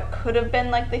out what could have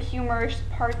been like the humorous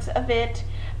parts of it,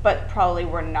 but probably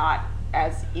were not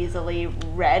as easily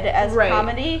read as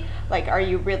comedy? Like, are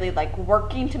you really like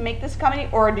working to make this comedy,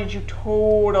 or did you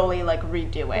totally like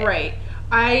redo it?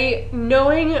 Right.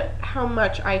 Knowing how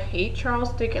much I hate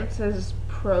Charles Dickens's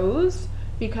prose,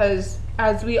 because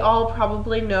as we all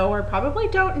probably know or probably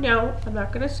don't know, I'm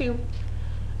not going to assume,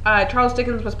 Charles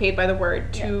Dickens was paid by the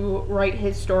word to write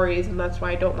his stories, and that's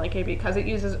why I don't like it, because it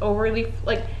uses overly,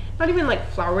 like, not even like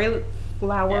flowery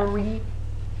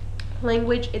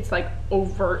language, it's like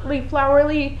overtly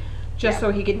flowery, just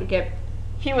so he can get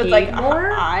He was paid like,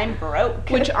 more, I'm broke.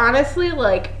 which honestly,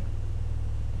 like,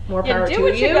 more power do to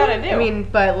what you gotta do. I mean,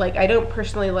 but like, I don't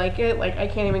personally like it. Like, I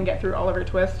can't even get through Oliver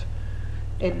Twist.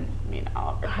 In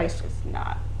Oliver Twist is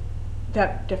not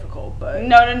that difficult, but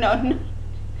no. I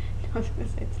was gonna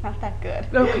say it's not that good.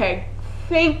 Okay,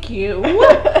 thank you.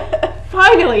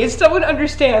 Finally, someone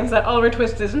understands that Oliver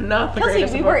Twist is not the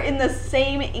greatest. We were in the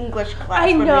same English class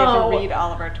when we had to read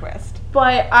Oliver Twist.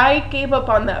 But I gave up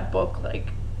on that book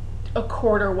like a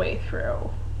quarter way through,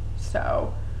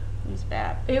 so it was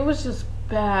bad. It was just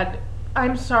bad.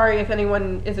 I'm sorry if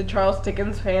anyone is a Charles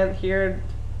Dickens fan here.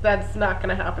 That's not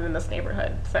going to happen in this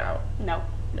neighborhood. So no.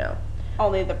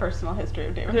 Only the personal history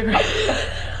of David Copperfield.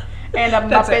 And a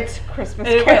Muppets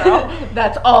Christmas Carol.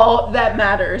 That's all that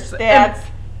matters. That's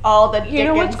all the Dickens. You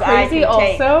know what's crazy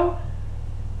also?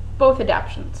 Both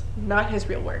adaptions, not his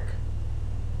real work.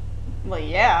 Well,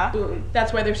 yeah. Boom.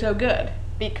 That's why they're so good.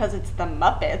 Because it's the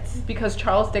Muppets. Because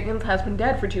Charles Dickens has been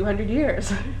dead for 200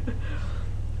 years.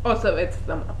 Also, it's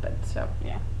the Muppets, so.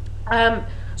 Yeah.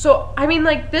 So, I mean,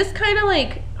 like, this kind of,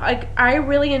 like, I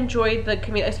really enjoyed the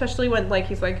community, especially when, like,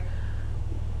 he's like,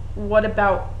 what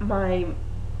about my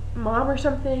mom or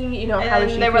something? You know, and how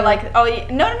is she they were feeling? like, oh,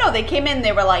 no, they came in,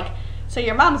 they were like, so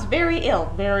your mom's very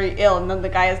ill. And then the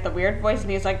guy has the weird voice,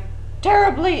 and he's like,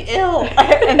 terribly ill.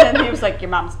 And then he was like, your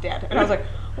mom's dead. And I was like,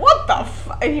 what the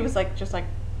fuck? And he was like, he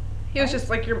was just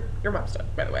like, your mom's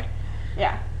dead, by the way.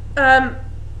 Yeah. And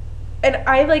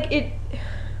I, like, it...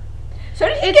 So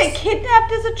did he get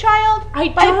kidnapped as a child? By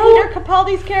Peter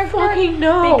Capaldi's character? Fucking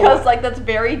no. Because, like, that's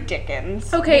very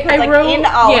Dickens. Okay, because, I wrote... in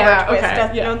Oliver Twist,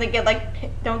 okay,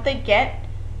 don't they get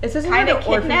is this kind of an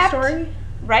orphan kidnapped? Story?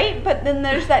 Right? But then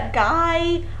there's that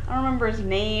guy, I don't remember his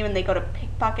name, and they go to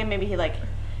pickpocket, maybe he, like...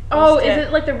 Oh, is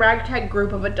it, like, the ragtag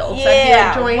group of adults that he,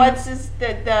 like, joined? What's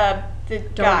the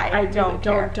guy? I don't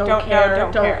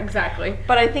care. Exactly.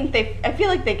 But I think I feel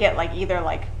like they get, like, either,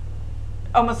 like,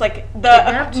 almost like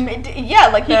the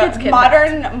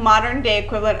the modern day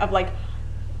equivalent of like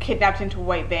kidnapped into a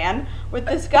white van with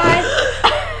this guy.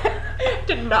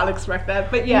 Did not expect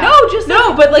that, but yeah.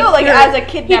 Like as a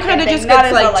kidnapping, he kind of just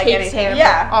gets like takes him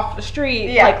off the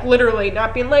street, like literally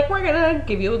not being like we're gonna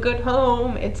give you a good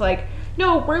home. It's like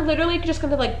no, we're literally just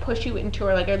gonna like push you into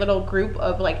our little group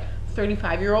of like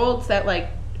 35-year-olds that like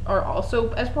are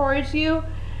also as poor as you,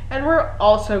 and we're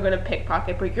also gonna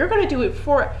pickpocket, but you're gonna do it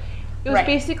for. It was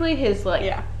basically his, like...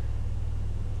 Yeah.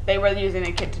 They were using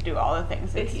a kid to do all the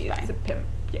things that he's a pimp.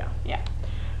 Yeah. Yeah.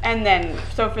 And then,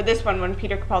 so for this one, when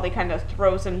Peter Capaldi kind of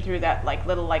throws him through that, like,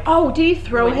 little, like... Oh, did he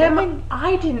throw him?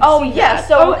 I didn't see that. Oh, yeah.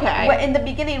 So, okay. In the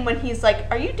beginning, when he's like,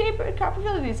 are you David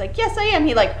Copperfield? And he's like, yes, I am.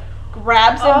 He, like,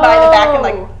 grabs him by the back and,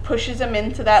 like, pushes him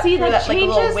into that, through that like,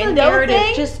 little window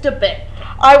thing. Just a bit.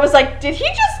 I was like,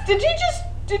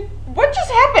 what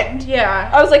just happened? Yeah.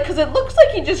 I was like, because it looks like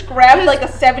he just grabbed, like, a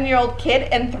 7-year-old kid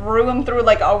and threw him through,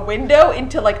 like, a window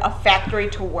into, like, a factory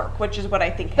to work, which is what I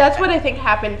think happened. That's what I think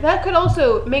happened. That could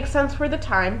also make sense for the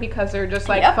time, because they're just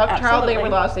like, fuck child labor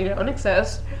laws, they don't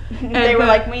exist. And they were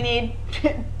like, we need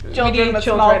children with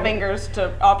small fingers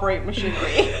to operate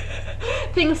machinery.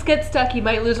 Things get stuck, you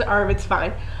might lose an arm, it's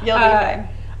fine. You'll be fine.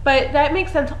 But that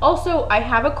makes sense. Also, I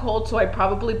have a cold, so I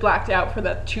probably blacked out for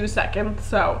that 2 seconds,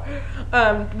 so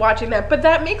watching that. But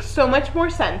that makes so much more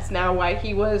sense now why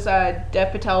he was,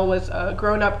 Dev Patel was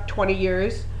grown up 20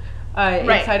 years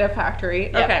inside a factory.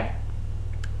 Yep. Okay.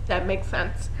 That makes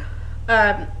sense.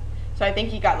 So So I think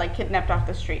he got like kidnapped off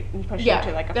the street and pushed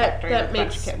into like a factory with a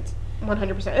bunch of kids.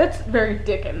 100%. It's very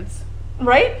Dickens.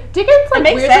 Right? Dickens like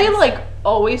weirdly sense. like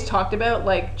always talked about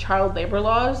like child labor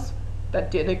laws that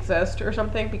did exist or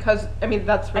something because I mean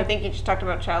that's I think he just talked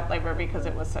about child labor because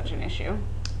it was such an issue.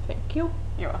 Thank you.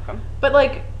 You're welcome. But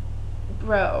like,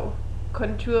 bro,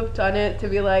 couldn't you have done it to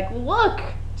be like, look,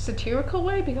 satirical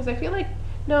way? Because I feel like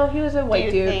no, he was a white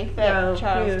dude. Do you think that no,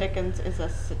 Charles Dickens is a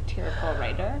satirical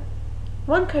writer?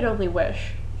 One could only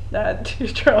wish that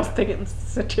Charles Dickens is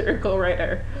a satirical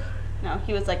writer. No,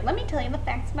 he was like, let me tell you the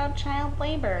facts about child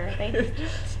labor. They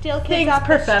steal kids Thanks, off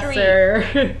Professor. the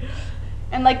street.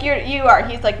 And like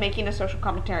he's like making a social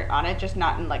commentary on it, just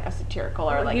not in like a satirical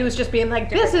or like. He was just being like,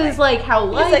 this is like how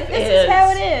life is. He's like, this is how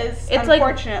it is. It's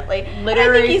unfortunately, like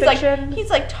literary fiction.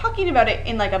 He's like talking about it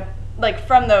in like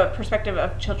from the perspective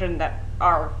of children that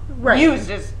are used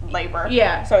as labor.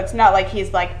 Yeah. So it's not like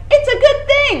he's like, it's a good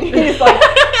thing.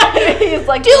 He's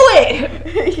like, do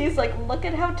it. He's like, look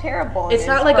at how terrible it's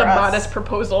not like a us. modest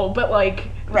proposal, but like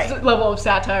level of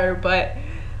satire, but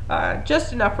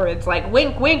just enough where it's like,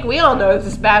 wink, wink. We all know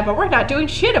this is bad, but we're not doing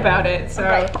shit about it. So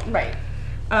right.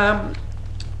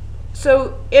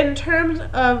 So in terms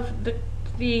of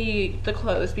the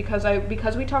clothes,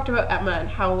 because we talked about Emma and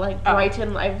how like bright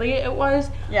and lively it was.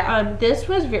 Yeah. This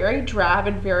was very drab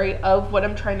and very of what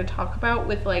I'm trying to talk about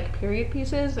with like period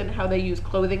pieces and how they use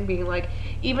clothing being like,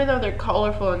 even though they're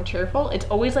colorful and cheerful, it's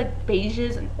always like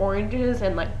beiges and oranges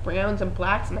and like browns and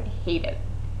blacks, and I hate it.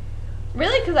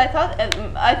 Really? Because I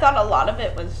thought a lot of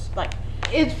it was like,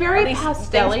 it's very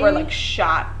pastel-y. Things were like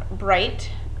shot bright.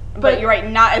 But you're right,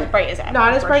 not as bright as Emma.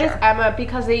 Not as bright as Emma,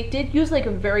 because they did use like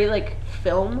a very like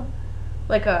film,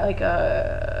 like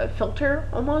a filter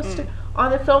almost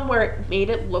on the film where it made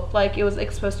it look like it was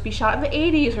like supposed to be shot in the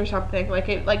 80s or something. Like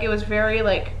it was very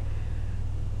like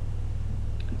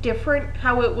different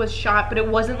how it was shot, but it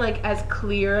wasn't like as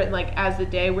clear and like as the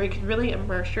day where you could really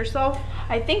immerse yourself.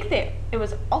 I think that it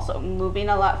was also moving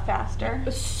a lot faster.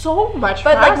 So much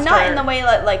but faster. Like not in the way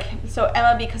that like, so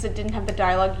Emma, because it didn't have the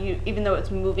dialogue, even though it's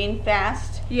moving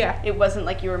fast, it wasn't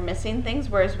like you were missing things,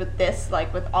 whereas with this,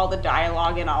 like with all the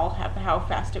dialogue and all how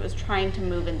fast it was trying to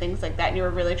move and things like that, and you were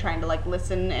really trying to like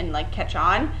listen and like catch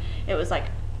on, it was like,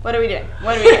 what are we doing?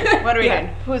 What are we doing? What are we doing?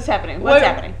 Who's happening? What's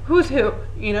happening? Who's who?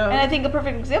 You know? And I think a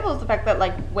perfect example is the fact that,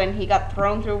 like, when he got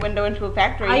thrown through a window into a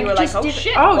factory, you were like, oh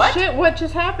shit, what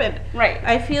just happened? Right.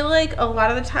 I feel like a lot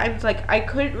of the times, like, I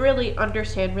couldn't really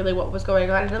understand really what was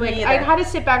going on. And, like, I had to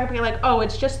sit back and be like, oh,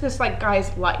 it's just this, like,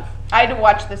 guy's life. I had to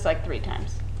watch this, like, 3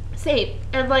 times. Same.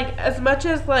 And, like, as much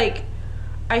as, like,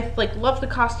 I, like, love the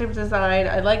costume design,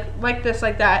 I like this,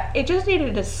 like that, it just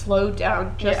needed to slow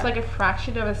down just, like, a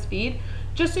fraction of a speed.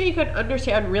 Just so you could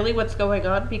understand really what's going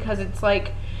on, because it's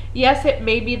like, yes, it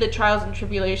may be the trials and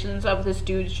tribulations of this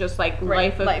dude's just like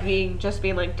life being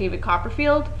like David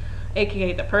Copperfield,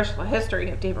 aka the personal history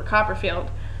of David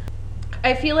Copperfield.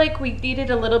 I feel like we needed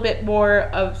a little bit more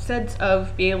of sense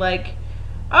of being like,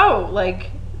 oh,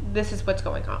 like this is what's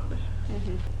going on.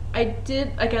 Mm-hmm. I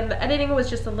did, again, the editing was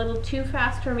just a little too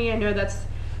fast for me. I know that's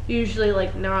usually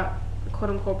like not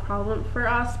quote-unquote problem for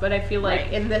us, but I feel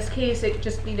like in this case it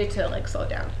just needed to like slow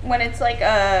down. When it's like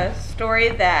a story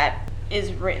that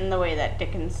is written the way that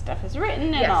Dickens stuff is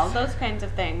written and all those kinds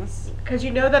of things. Because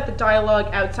you know that the dialogue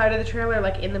outside of the trailer,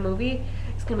 like in the movie,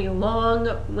 is going to be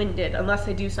long-winded unless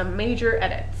they do some major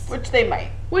edits. Which they might.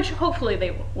 Which hopefully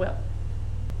they will.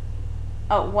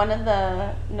 Oh, one of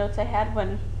the notes I had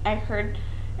when I heard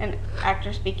an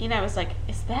actor speaking, I was like,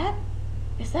 is that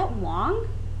Wong?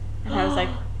 And I was like,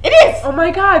 it is! Oh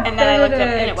my god, and then I looked up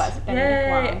and it was Benedict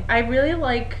Wong. I really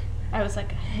like I was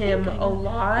like, him a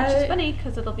lot. Which is funny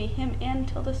because it'll be him and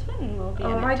Tilda Swinton will be in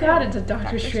it. Oh my god, it's a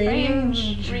Doctor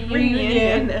Strange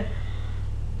reunion.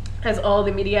 As all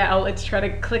the media outlets try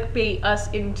to clickbait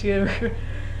us into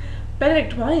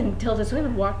Benedict Wong and Tilda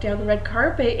Swinton walk down the red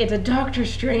carpet. It's a Doctor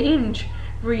Strange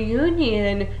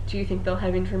reunion. Do you think they'll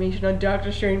have information on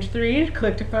Doctor Strange 3?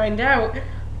 Click to find out.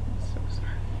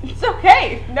 It's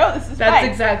okay. No, this is That's fine.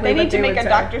 exactly they what need to they make would a say.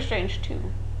 Doctor Strange 2.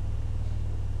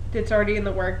 It's already in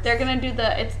the works. They're gonna do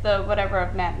it's the whatever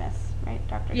of madness, right?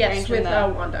 Doctor Strange with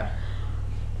and Wanda.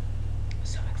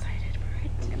 So excited for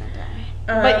it. I'm gonna die.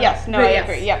 But yes, I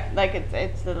agree. Yep, like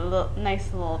it's a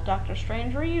nice little Doctor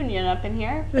Strange reunion up in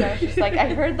here. But I was just like,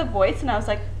 I heard the voice and I was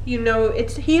like, he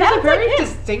has a very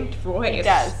distinct voice. He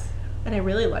does, and I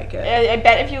really like it. I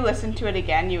bet if you listen to it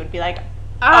again, you would be like,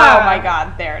 oh my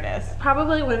god, there it is.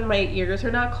 Probably when my ears are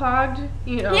not clogged,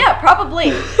 you know. Yeah, probably.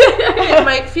 It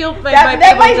might feel that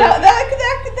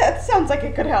sounds like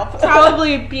it could help.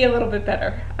 Probably be a little bit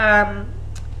better.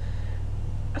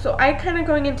 So I kind of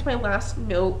going into my last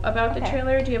note about the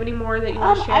trailer. Do you have any more that you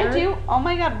want to share? I do. Oh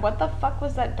my god, what the fuck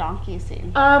was that donkey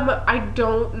scene? I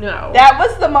don't know. That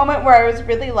was the moment where I was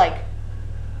really like,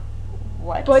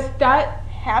 what? But that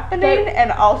happening,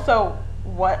 and also,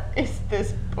 what is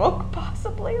this book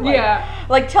possibly? Like, yeah.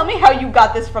 Like, tell me how you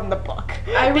got this from the book.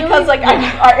 I because, really,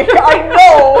 I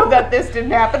know that this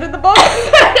didn't happen in the book.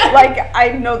 Like,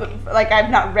 I know that, like, I've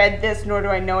not read this, nor do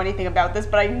I know anything about this,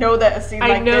 but I know that a scene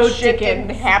like this shit didn't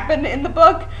happen in the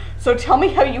book. So tell me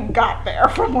how you got there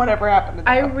from whatever happened in the book.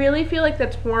 I really feel like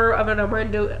that's more of an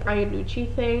Armando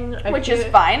Iannucci thing. Which is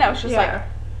fine. I was just like,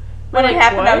 when it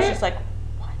happened, I was just like,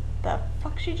 the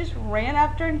fuck, she just ran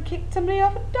after and kicked somebody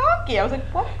off a donkey. I was like,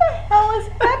 what the hell is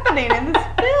happening in this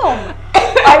film?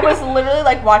 I was literally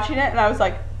like watching it and I was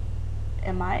like,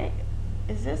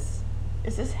 is this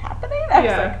happening? I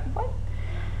was like, what?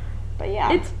 But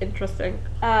yeah. It's interesting.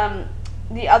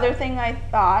 The other thing I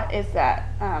thought is that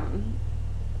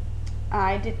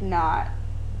I did not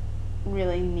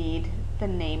really need the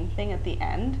name thing at the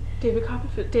end. David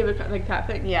Copperfield, like that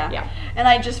thing. Yeah. And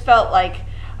I just felt like,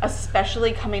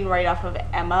 especially coming right off of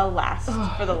Emma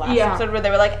for the last episode, where they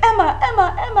were like, Emma.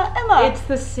 It's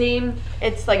the same thing.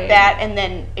 It's like that, and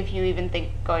then if you even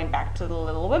think going back to the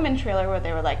Little Women trailer where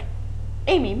they were like,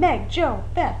 Amy, Meg, Jo,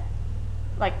 Beth.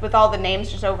 Like, with all the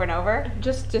names just over and over.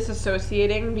 Just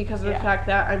disassociating because of the fact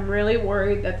that I'm really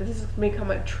worried that this is going to become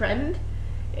a trend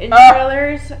in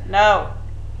trailers. No.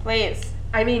 Please.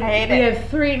 I mean, we have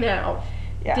 3 now.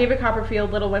 Yeah. David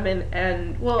Copperfield, Little Women,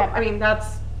 and, well, Emma. I mean,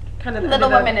 that's kind of Little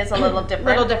Women is a little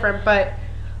different. But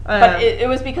it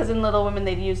was because in Little Women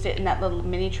they'd used it in that little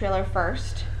mini trailer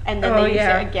first, and then they used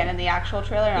it again in the actual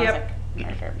trailer, and I was like,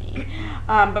 murder me.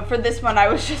 But for this one, I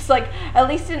was just like, at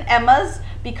least in Emma's,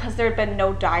 because there had been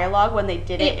no dialogue when they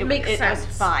did it, it was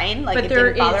fine. Like, but it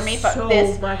didn't bother me. But so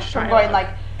this, much from going like,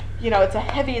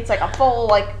 it's like a full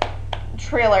like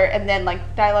trailer, and then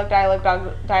like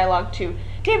dialogue to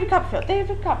David Copperfield.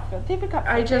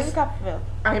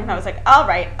 And I was like, all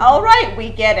right, we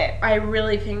get it. I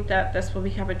really think that this will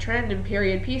become a trend in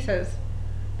period pieces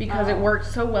because it worked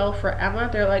so well for Emma.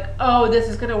 They're like, oh, this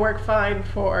is going to work fine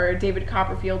for David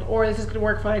Copperfield, or this is going to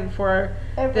work fine for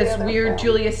this weird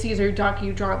Julius Caesar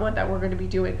docudrama that we're going to be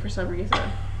doing for some reason.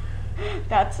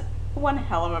 That's one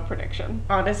hell of a prediction.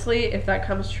 Honestly, if that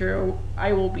comes true,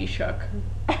 I will be shook.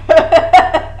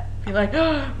 Be like,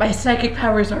 oh, my psychic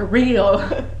powers are real.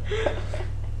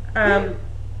 But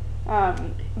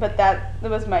that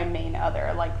was my main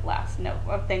other like last note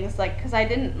of things, like, because I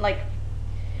didn't like,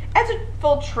 as a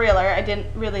full trailer, I didn't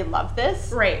really love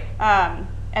this. Right.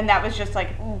 And that was just like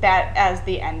that as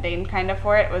the ending kind of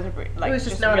for it was like, it was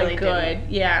just not really good.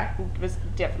 Yeah. It was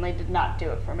definitely did not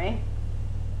do it for me.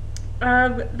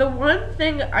 The one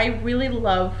thing I really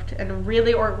loved and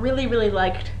really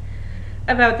liked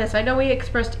about this, I know we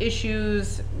expressed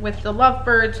issues with the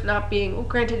Lovebirds not being,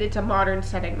 granted it's a modern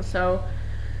setting, so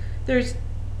there's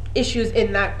issues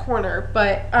in that corner,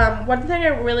 but one thing I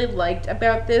really liked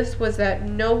about this was that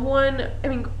no one, I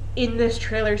mean, in this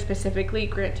trailer specifically,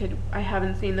 granted I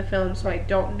haven't seen the film, so I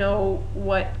don't know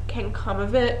what can come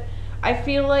of it, I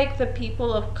feel like the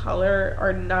people of color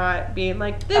are not being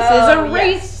like, this is a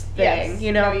race thing,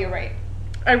 you know? No, you're right.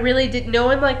 I really did, no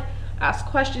one like ask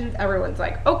questions. Everyone's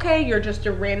like, okay, you're just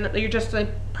a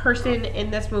person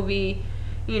in this movie,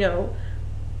 you know,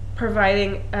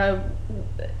 providing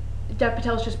Dev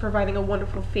Patel's just providing a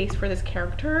wonderful face for this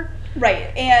character.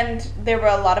 Right, and there were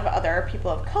a lot of other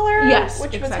people of color,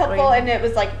 which was helpful, and it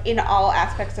was like in all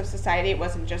aspects of society. It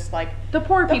wasn't just like the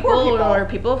poor people or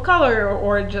people of color,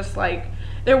 or just like,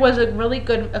 there was a really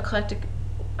good eclectic,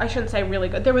 I shouldn't say really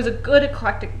good, there was a good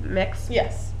eclectic mix.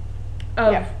 Yes.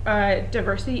 Of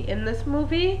diversity in this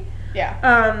movie. Yeah.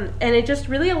 And it just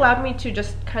really allowed me to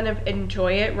just kind of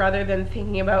enjoy it rather than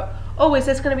thinking about, oh, is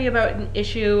this going to be about an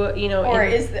issue, you know,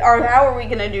 or how are we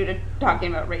going to do to talking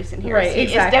about race in here? Right,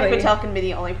 exactly. Is Dev Patel going to be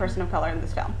the only person of color in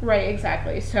this film? Right,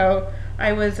 exactly. So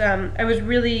I was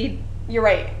really. You're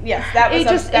right. Yes, that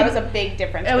was a big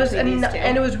difference between these two.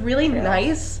 And it was really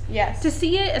nice. Yes. To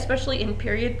see it, especially in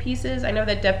period pieces. I know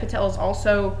that Dev Patel is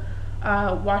also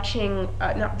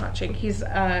he's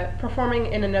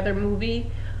performing in another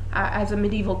movie as a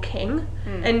medieval king,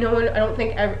 and I don't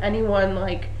think anyone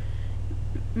like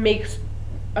makes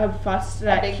a fuss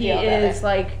that he is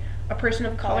like a person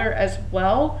of color as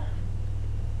well.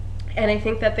 And I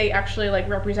think that they actually like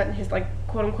represent his like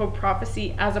quote unquote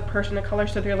prophecy as a person of color,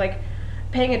 so they're like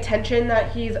paying attention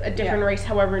that he's a different race,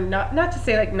 however, not to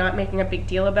say like not making a big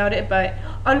deal about it, but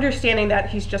understanding that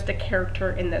he's just a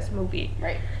character in this movie.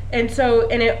 Right. And so,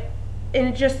 and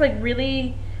it just like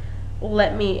really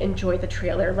let me enjoy the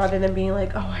trailer rather than being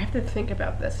like, oh, I have to think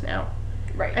about this now.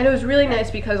 Right. And it was really nice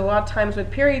because a lot of times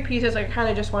with period pieces, I kind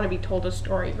of just want to be told a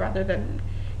story rather than,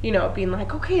 being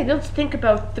like, okay, let's think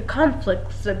about the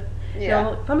conflicts and,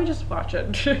 let me just watch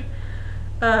it.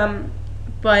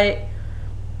 But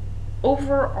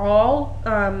overall,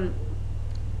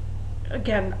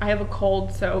 again, I have a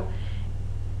cold, so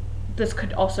this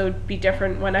could also be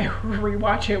different when I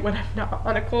rewatch it when I'm not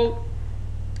on a cold.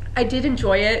 I did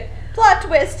enjoy it. Plot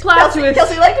twist. Plot twist.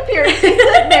 Kelsey liked a period piece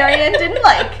that Marianne didn't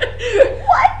like.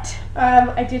 What?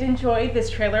 I did enjoy this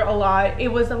trailer a lot. It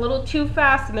was a little too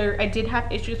fast, and I did have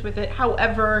issues with it.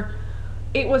 However,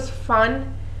 it was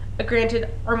fun. Granted,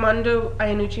 Armando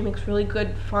Iannucci makes really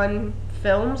good, fun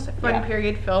films,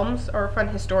 period films, or fun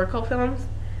historical films.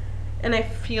 And I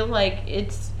feel like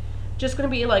it's just going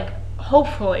to be, like,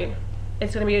 hopefully,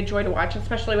 it's going to be a joy to watch,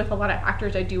 especially with a lot of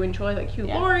actors I do enjoy, like Hugh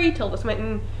Laurie, Tilda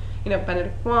Swinton,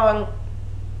 Benedict Wong,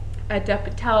 Dev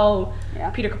Patel,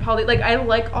 Peter Capaldi. Like, I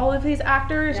like all of these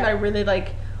actors, and I really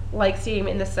like seeing him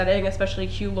in the setting, especially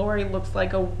Hugh Laurie looks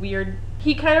like a weird...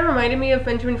 He kind of reminded me of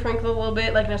Benjamin Franklin a little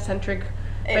bit, like an eccentric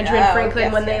Benjamin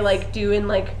Franklin when they, like, do in,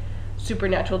 like,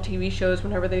 supernatural TV shows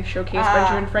whenever they showcase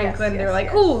Benjamin Franklin. They're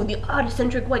like, ooh, the odd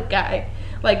eccentric white guy.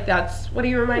 Like, that's what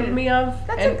he reminded me of.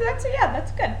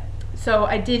 That's good. So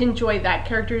I did enjoy that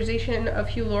characterization of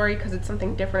Hugh Laurie because it's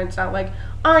something different. It's not like,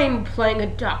 I'm playing a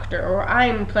doctor or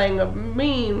I'm playing a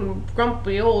mean,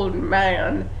 grumpy old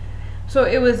man. So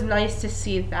it was nice to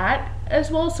see that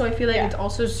as well. So I feel like it's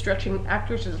also stretching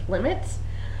actors' limits.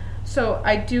 So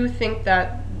I do think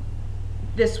that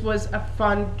this was a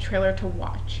fun trailer to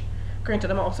watch. Granted,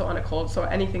 I'm also on a cold, so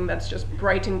anything that's just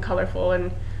bright and colorful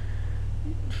and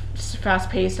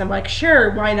fast-paced, I'm like,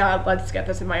 sure, why not? Let's get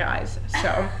this in my eyes.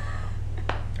 So...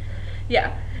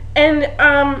 yeah. And,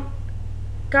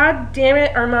 God damn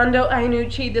it, Armando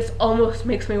Iannucci, this almost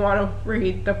makes me want to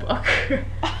read the book.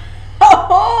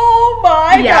 Oh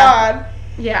my god.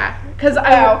 Yeah. Because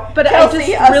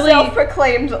Kelsey, I just really... a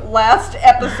self-proclaimed last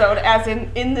episode, as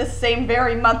in this same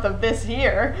very month of this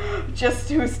year,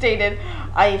 who stated,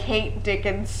 I hate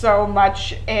Dickens so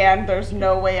much, and there's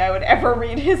no way I would ever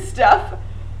read his stuff.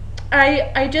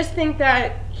 I just think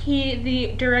that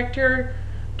the director...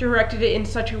 directed it in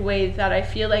such a way that I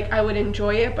feel like I would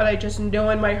enjoy it, but I just know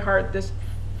in my heart this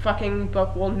fucking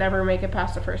book will never make it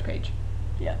past the first page.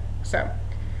 Yeah. So.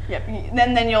 Yep.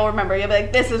 Then you'll remember. You'll be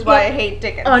like, this is why I hate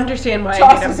Dickens. Understand why I hate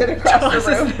him. Tosses it across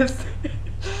the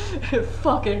room. It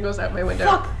fucking goes out my window.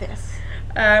 Fuck this.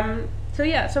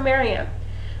 So Marianne,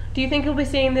 do you think you'll be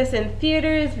seeing this in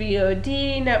theaters,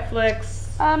 VOD, Netflix?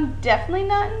 Definitely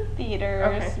not in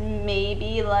theaters. Okay.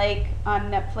 Maybe like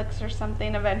on Netflix or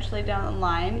something eventually down the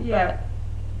line. Yeah.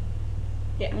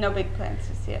 But no big plans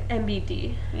to see it.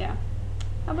 NBD. Yeah.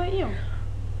 How about you?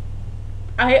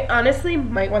 I honestly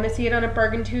might want to see it on a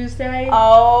Bargain Tuesday.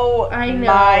 Oh, I know.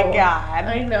 My God.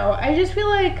 I know. I just feel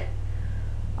like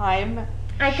I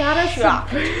gotta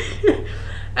shocked.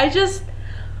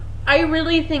 I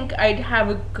really think I'd have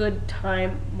a good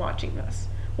time watching this.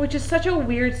 Which is such a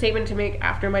weird statement to make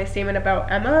after my statement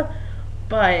about Emma,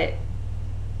 but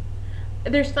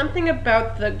there's something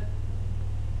about the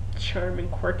charm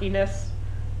and quirkiness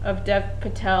of Dev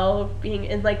Patel being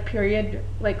in, like, period,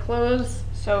 like, clothes.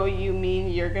 So you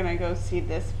mean you're gonna go see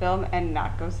this film and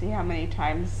not go see how many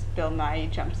times Bill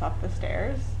Nighy jumps off the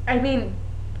stairs? I mean,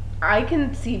 I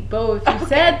can see both. You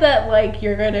said that, like,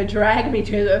 you're gonna drag me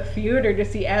to the theater to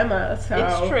see Emma, so...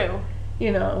 It's true.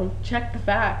 Check the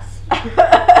facts.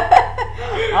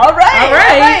 All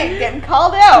right. Getting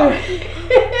called out.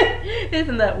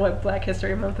 Isn't that what Black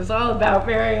History Month is all about,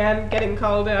 Marianne? Getting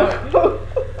called out.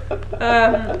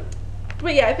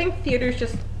 But yeah, I think theater's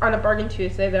just on a Bargain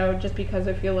Tuesday, though, just because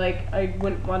I feel like I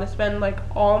wouldn't want to spend, like,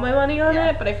 all my money on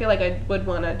it, but I feel like I would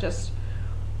want to just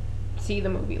see the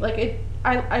movie. Like, it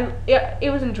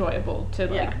was enjoyable to,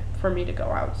 like, for me to go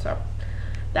out, so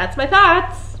that's my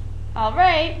thoughts. All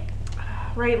right.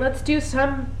 Right, let's do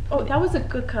some... Oh, that was a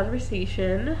good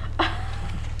conversation.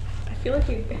 I feel like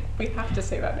we have to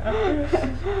say that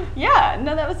now. Yeah,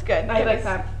 no, that was good. I like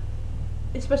that.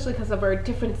 Especially because of our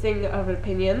differencing of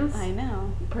opinions. I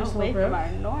know. Personal Away growth. from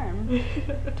our norm.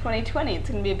 2020, it's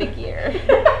going to be a big year.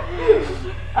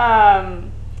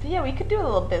 Yeah, we could do a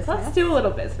little business. Let's do a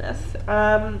little business.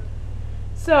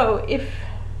 So, if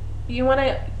you want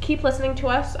to keep listening to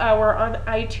us, we're on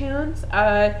iTunes.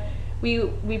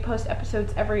 We post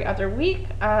episodes every other week.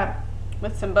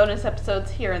 With some bonus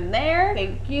episodes here and there.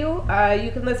 Thank you.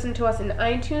 You can listen to us in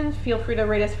iTunes. Feel free to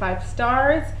rate us 5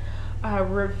 stars.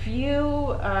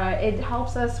 Review. It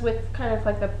helps us with kind of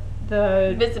like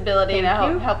the visibility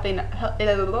and helping.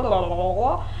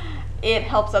 it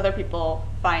helps other people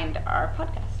find our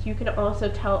podcast. You can also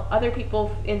tell other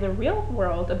people in the real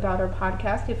world about our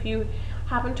podcast if you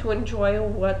happen to enjoy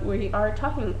what we are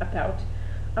talking about.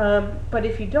 But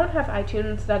if you don't have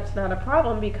iTunes, that's not a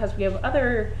problem because we have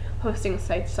other hosting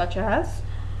sites such as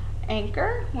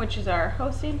Anchor, which is our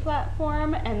hosting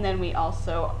platform, and then we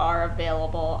also are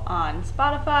available on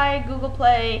Spotify, Google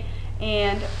Play,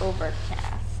 and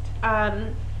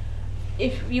Overcast.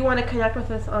 If you want to connect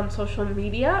with us on social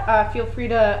media, feel free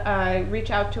to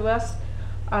reach out to us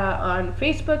on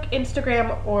Facebook,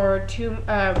 Instagram, or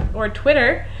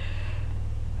Twitter.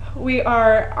 We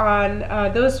are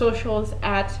on those socials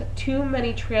at Too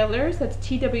Many Trailers. That's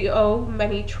TWO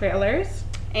Many Trailers.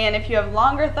 And if you have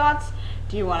longer thoughts,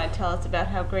 do you want to tell us about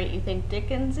how great you think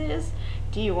Dickens is?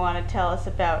 Do you want to tell us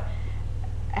about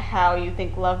how you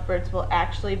think Lovebirds will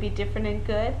actually be different and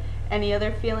good? Any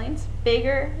other feelings?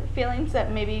 Bigger feelings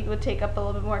that maybe would take up a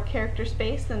little bit more character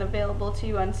space than available to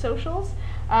you on socials?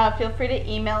 Feel free to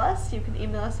email us. You can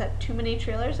email us at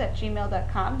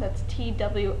toomanytrailers@gmail.com. That's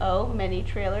TWO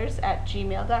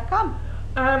manytrailers@gmail.com.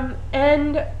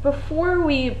 And before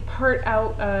we part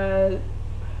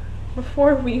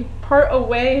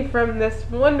away from this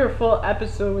wonderful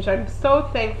episode, which I'm so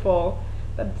thankful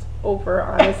that's over,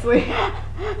 honestly.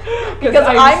 Because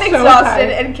I'm so exhausted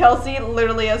tired. and Kelsey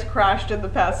literally has crashed in the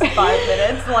past 5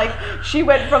 minutes. Like, she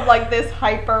went from like this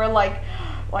hyper, like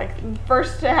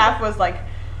first half was like,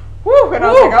 whoo, and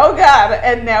I was like, oh god,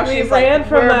 and now she's like,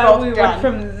 we went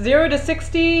from 0 to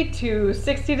 60 to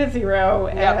 60 to 0,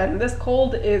 Yep. and this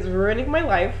cold is ruining my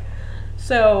life.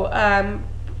 So,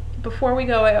 before we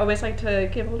go, I always like to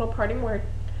give a little parting word,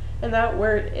 and that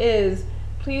word is,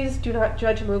 please do not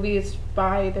judge movies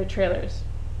by their trailers.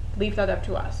 Leave that up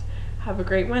to us. Have a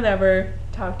great whenever.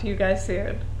 Talk to you guys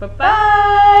soon. Bye-bye.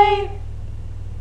 Bye!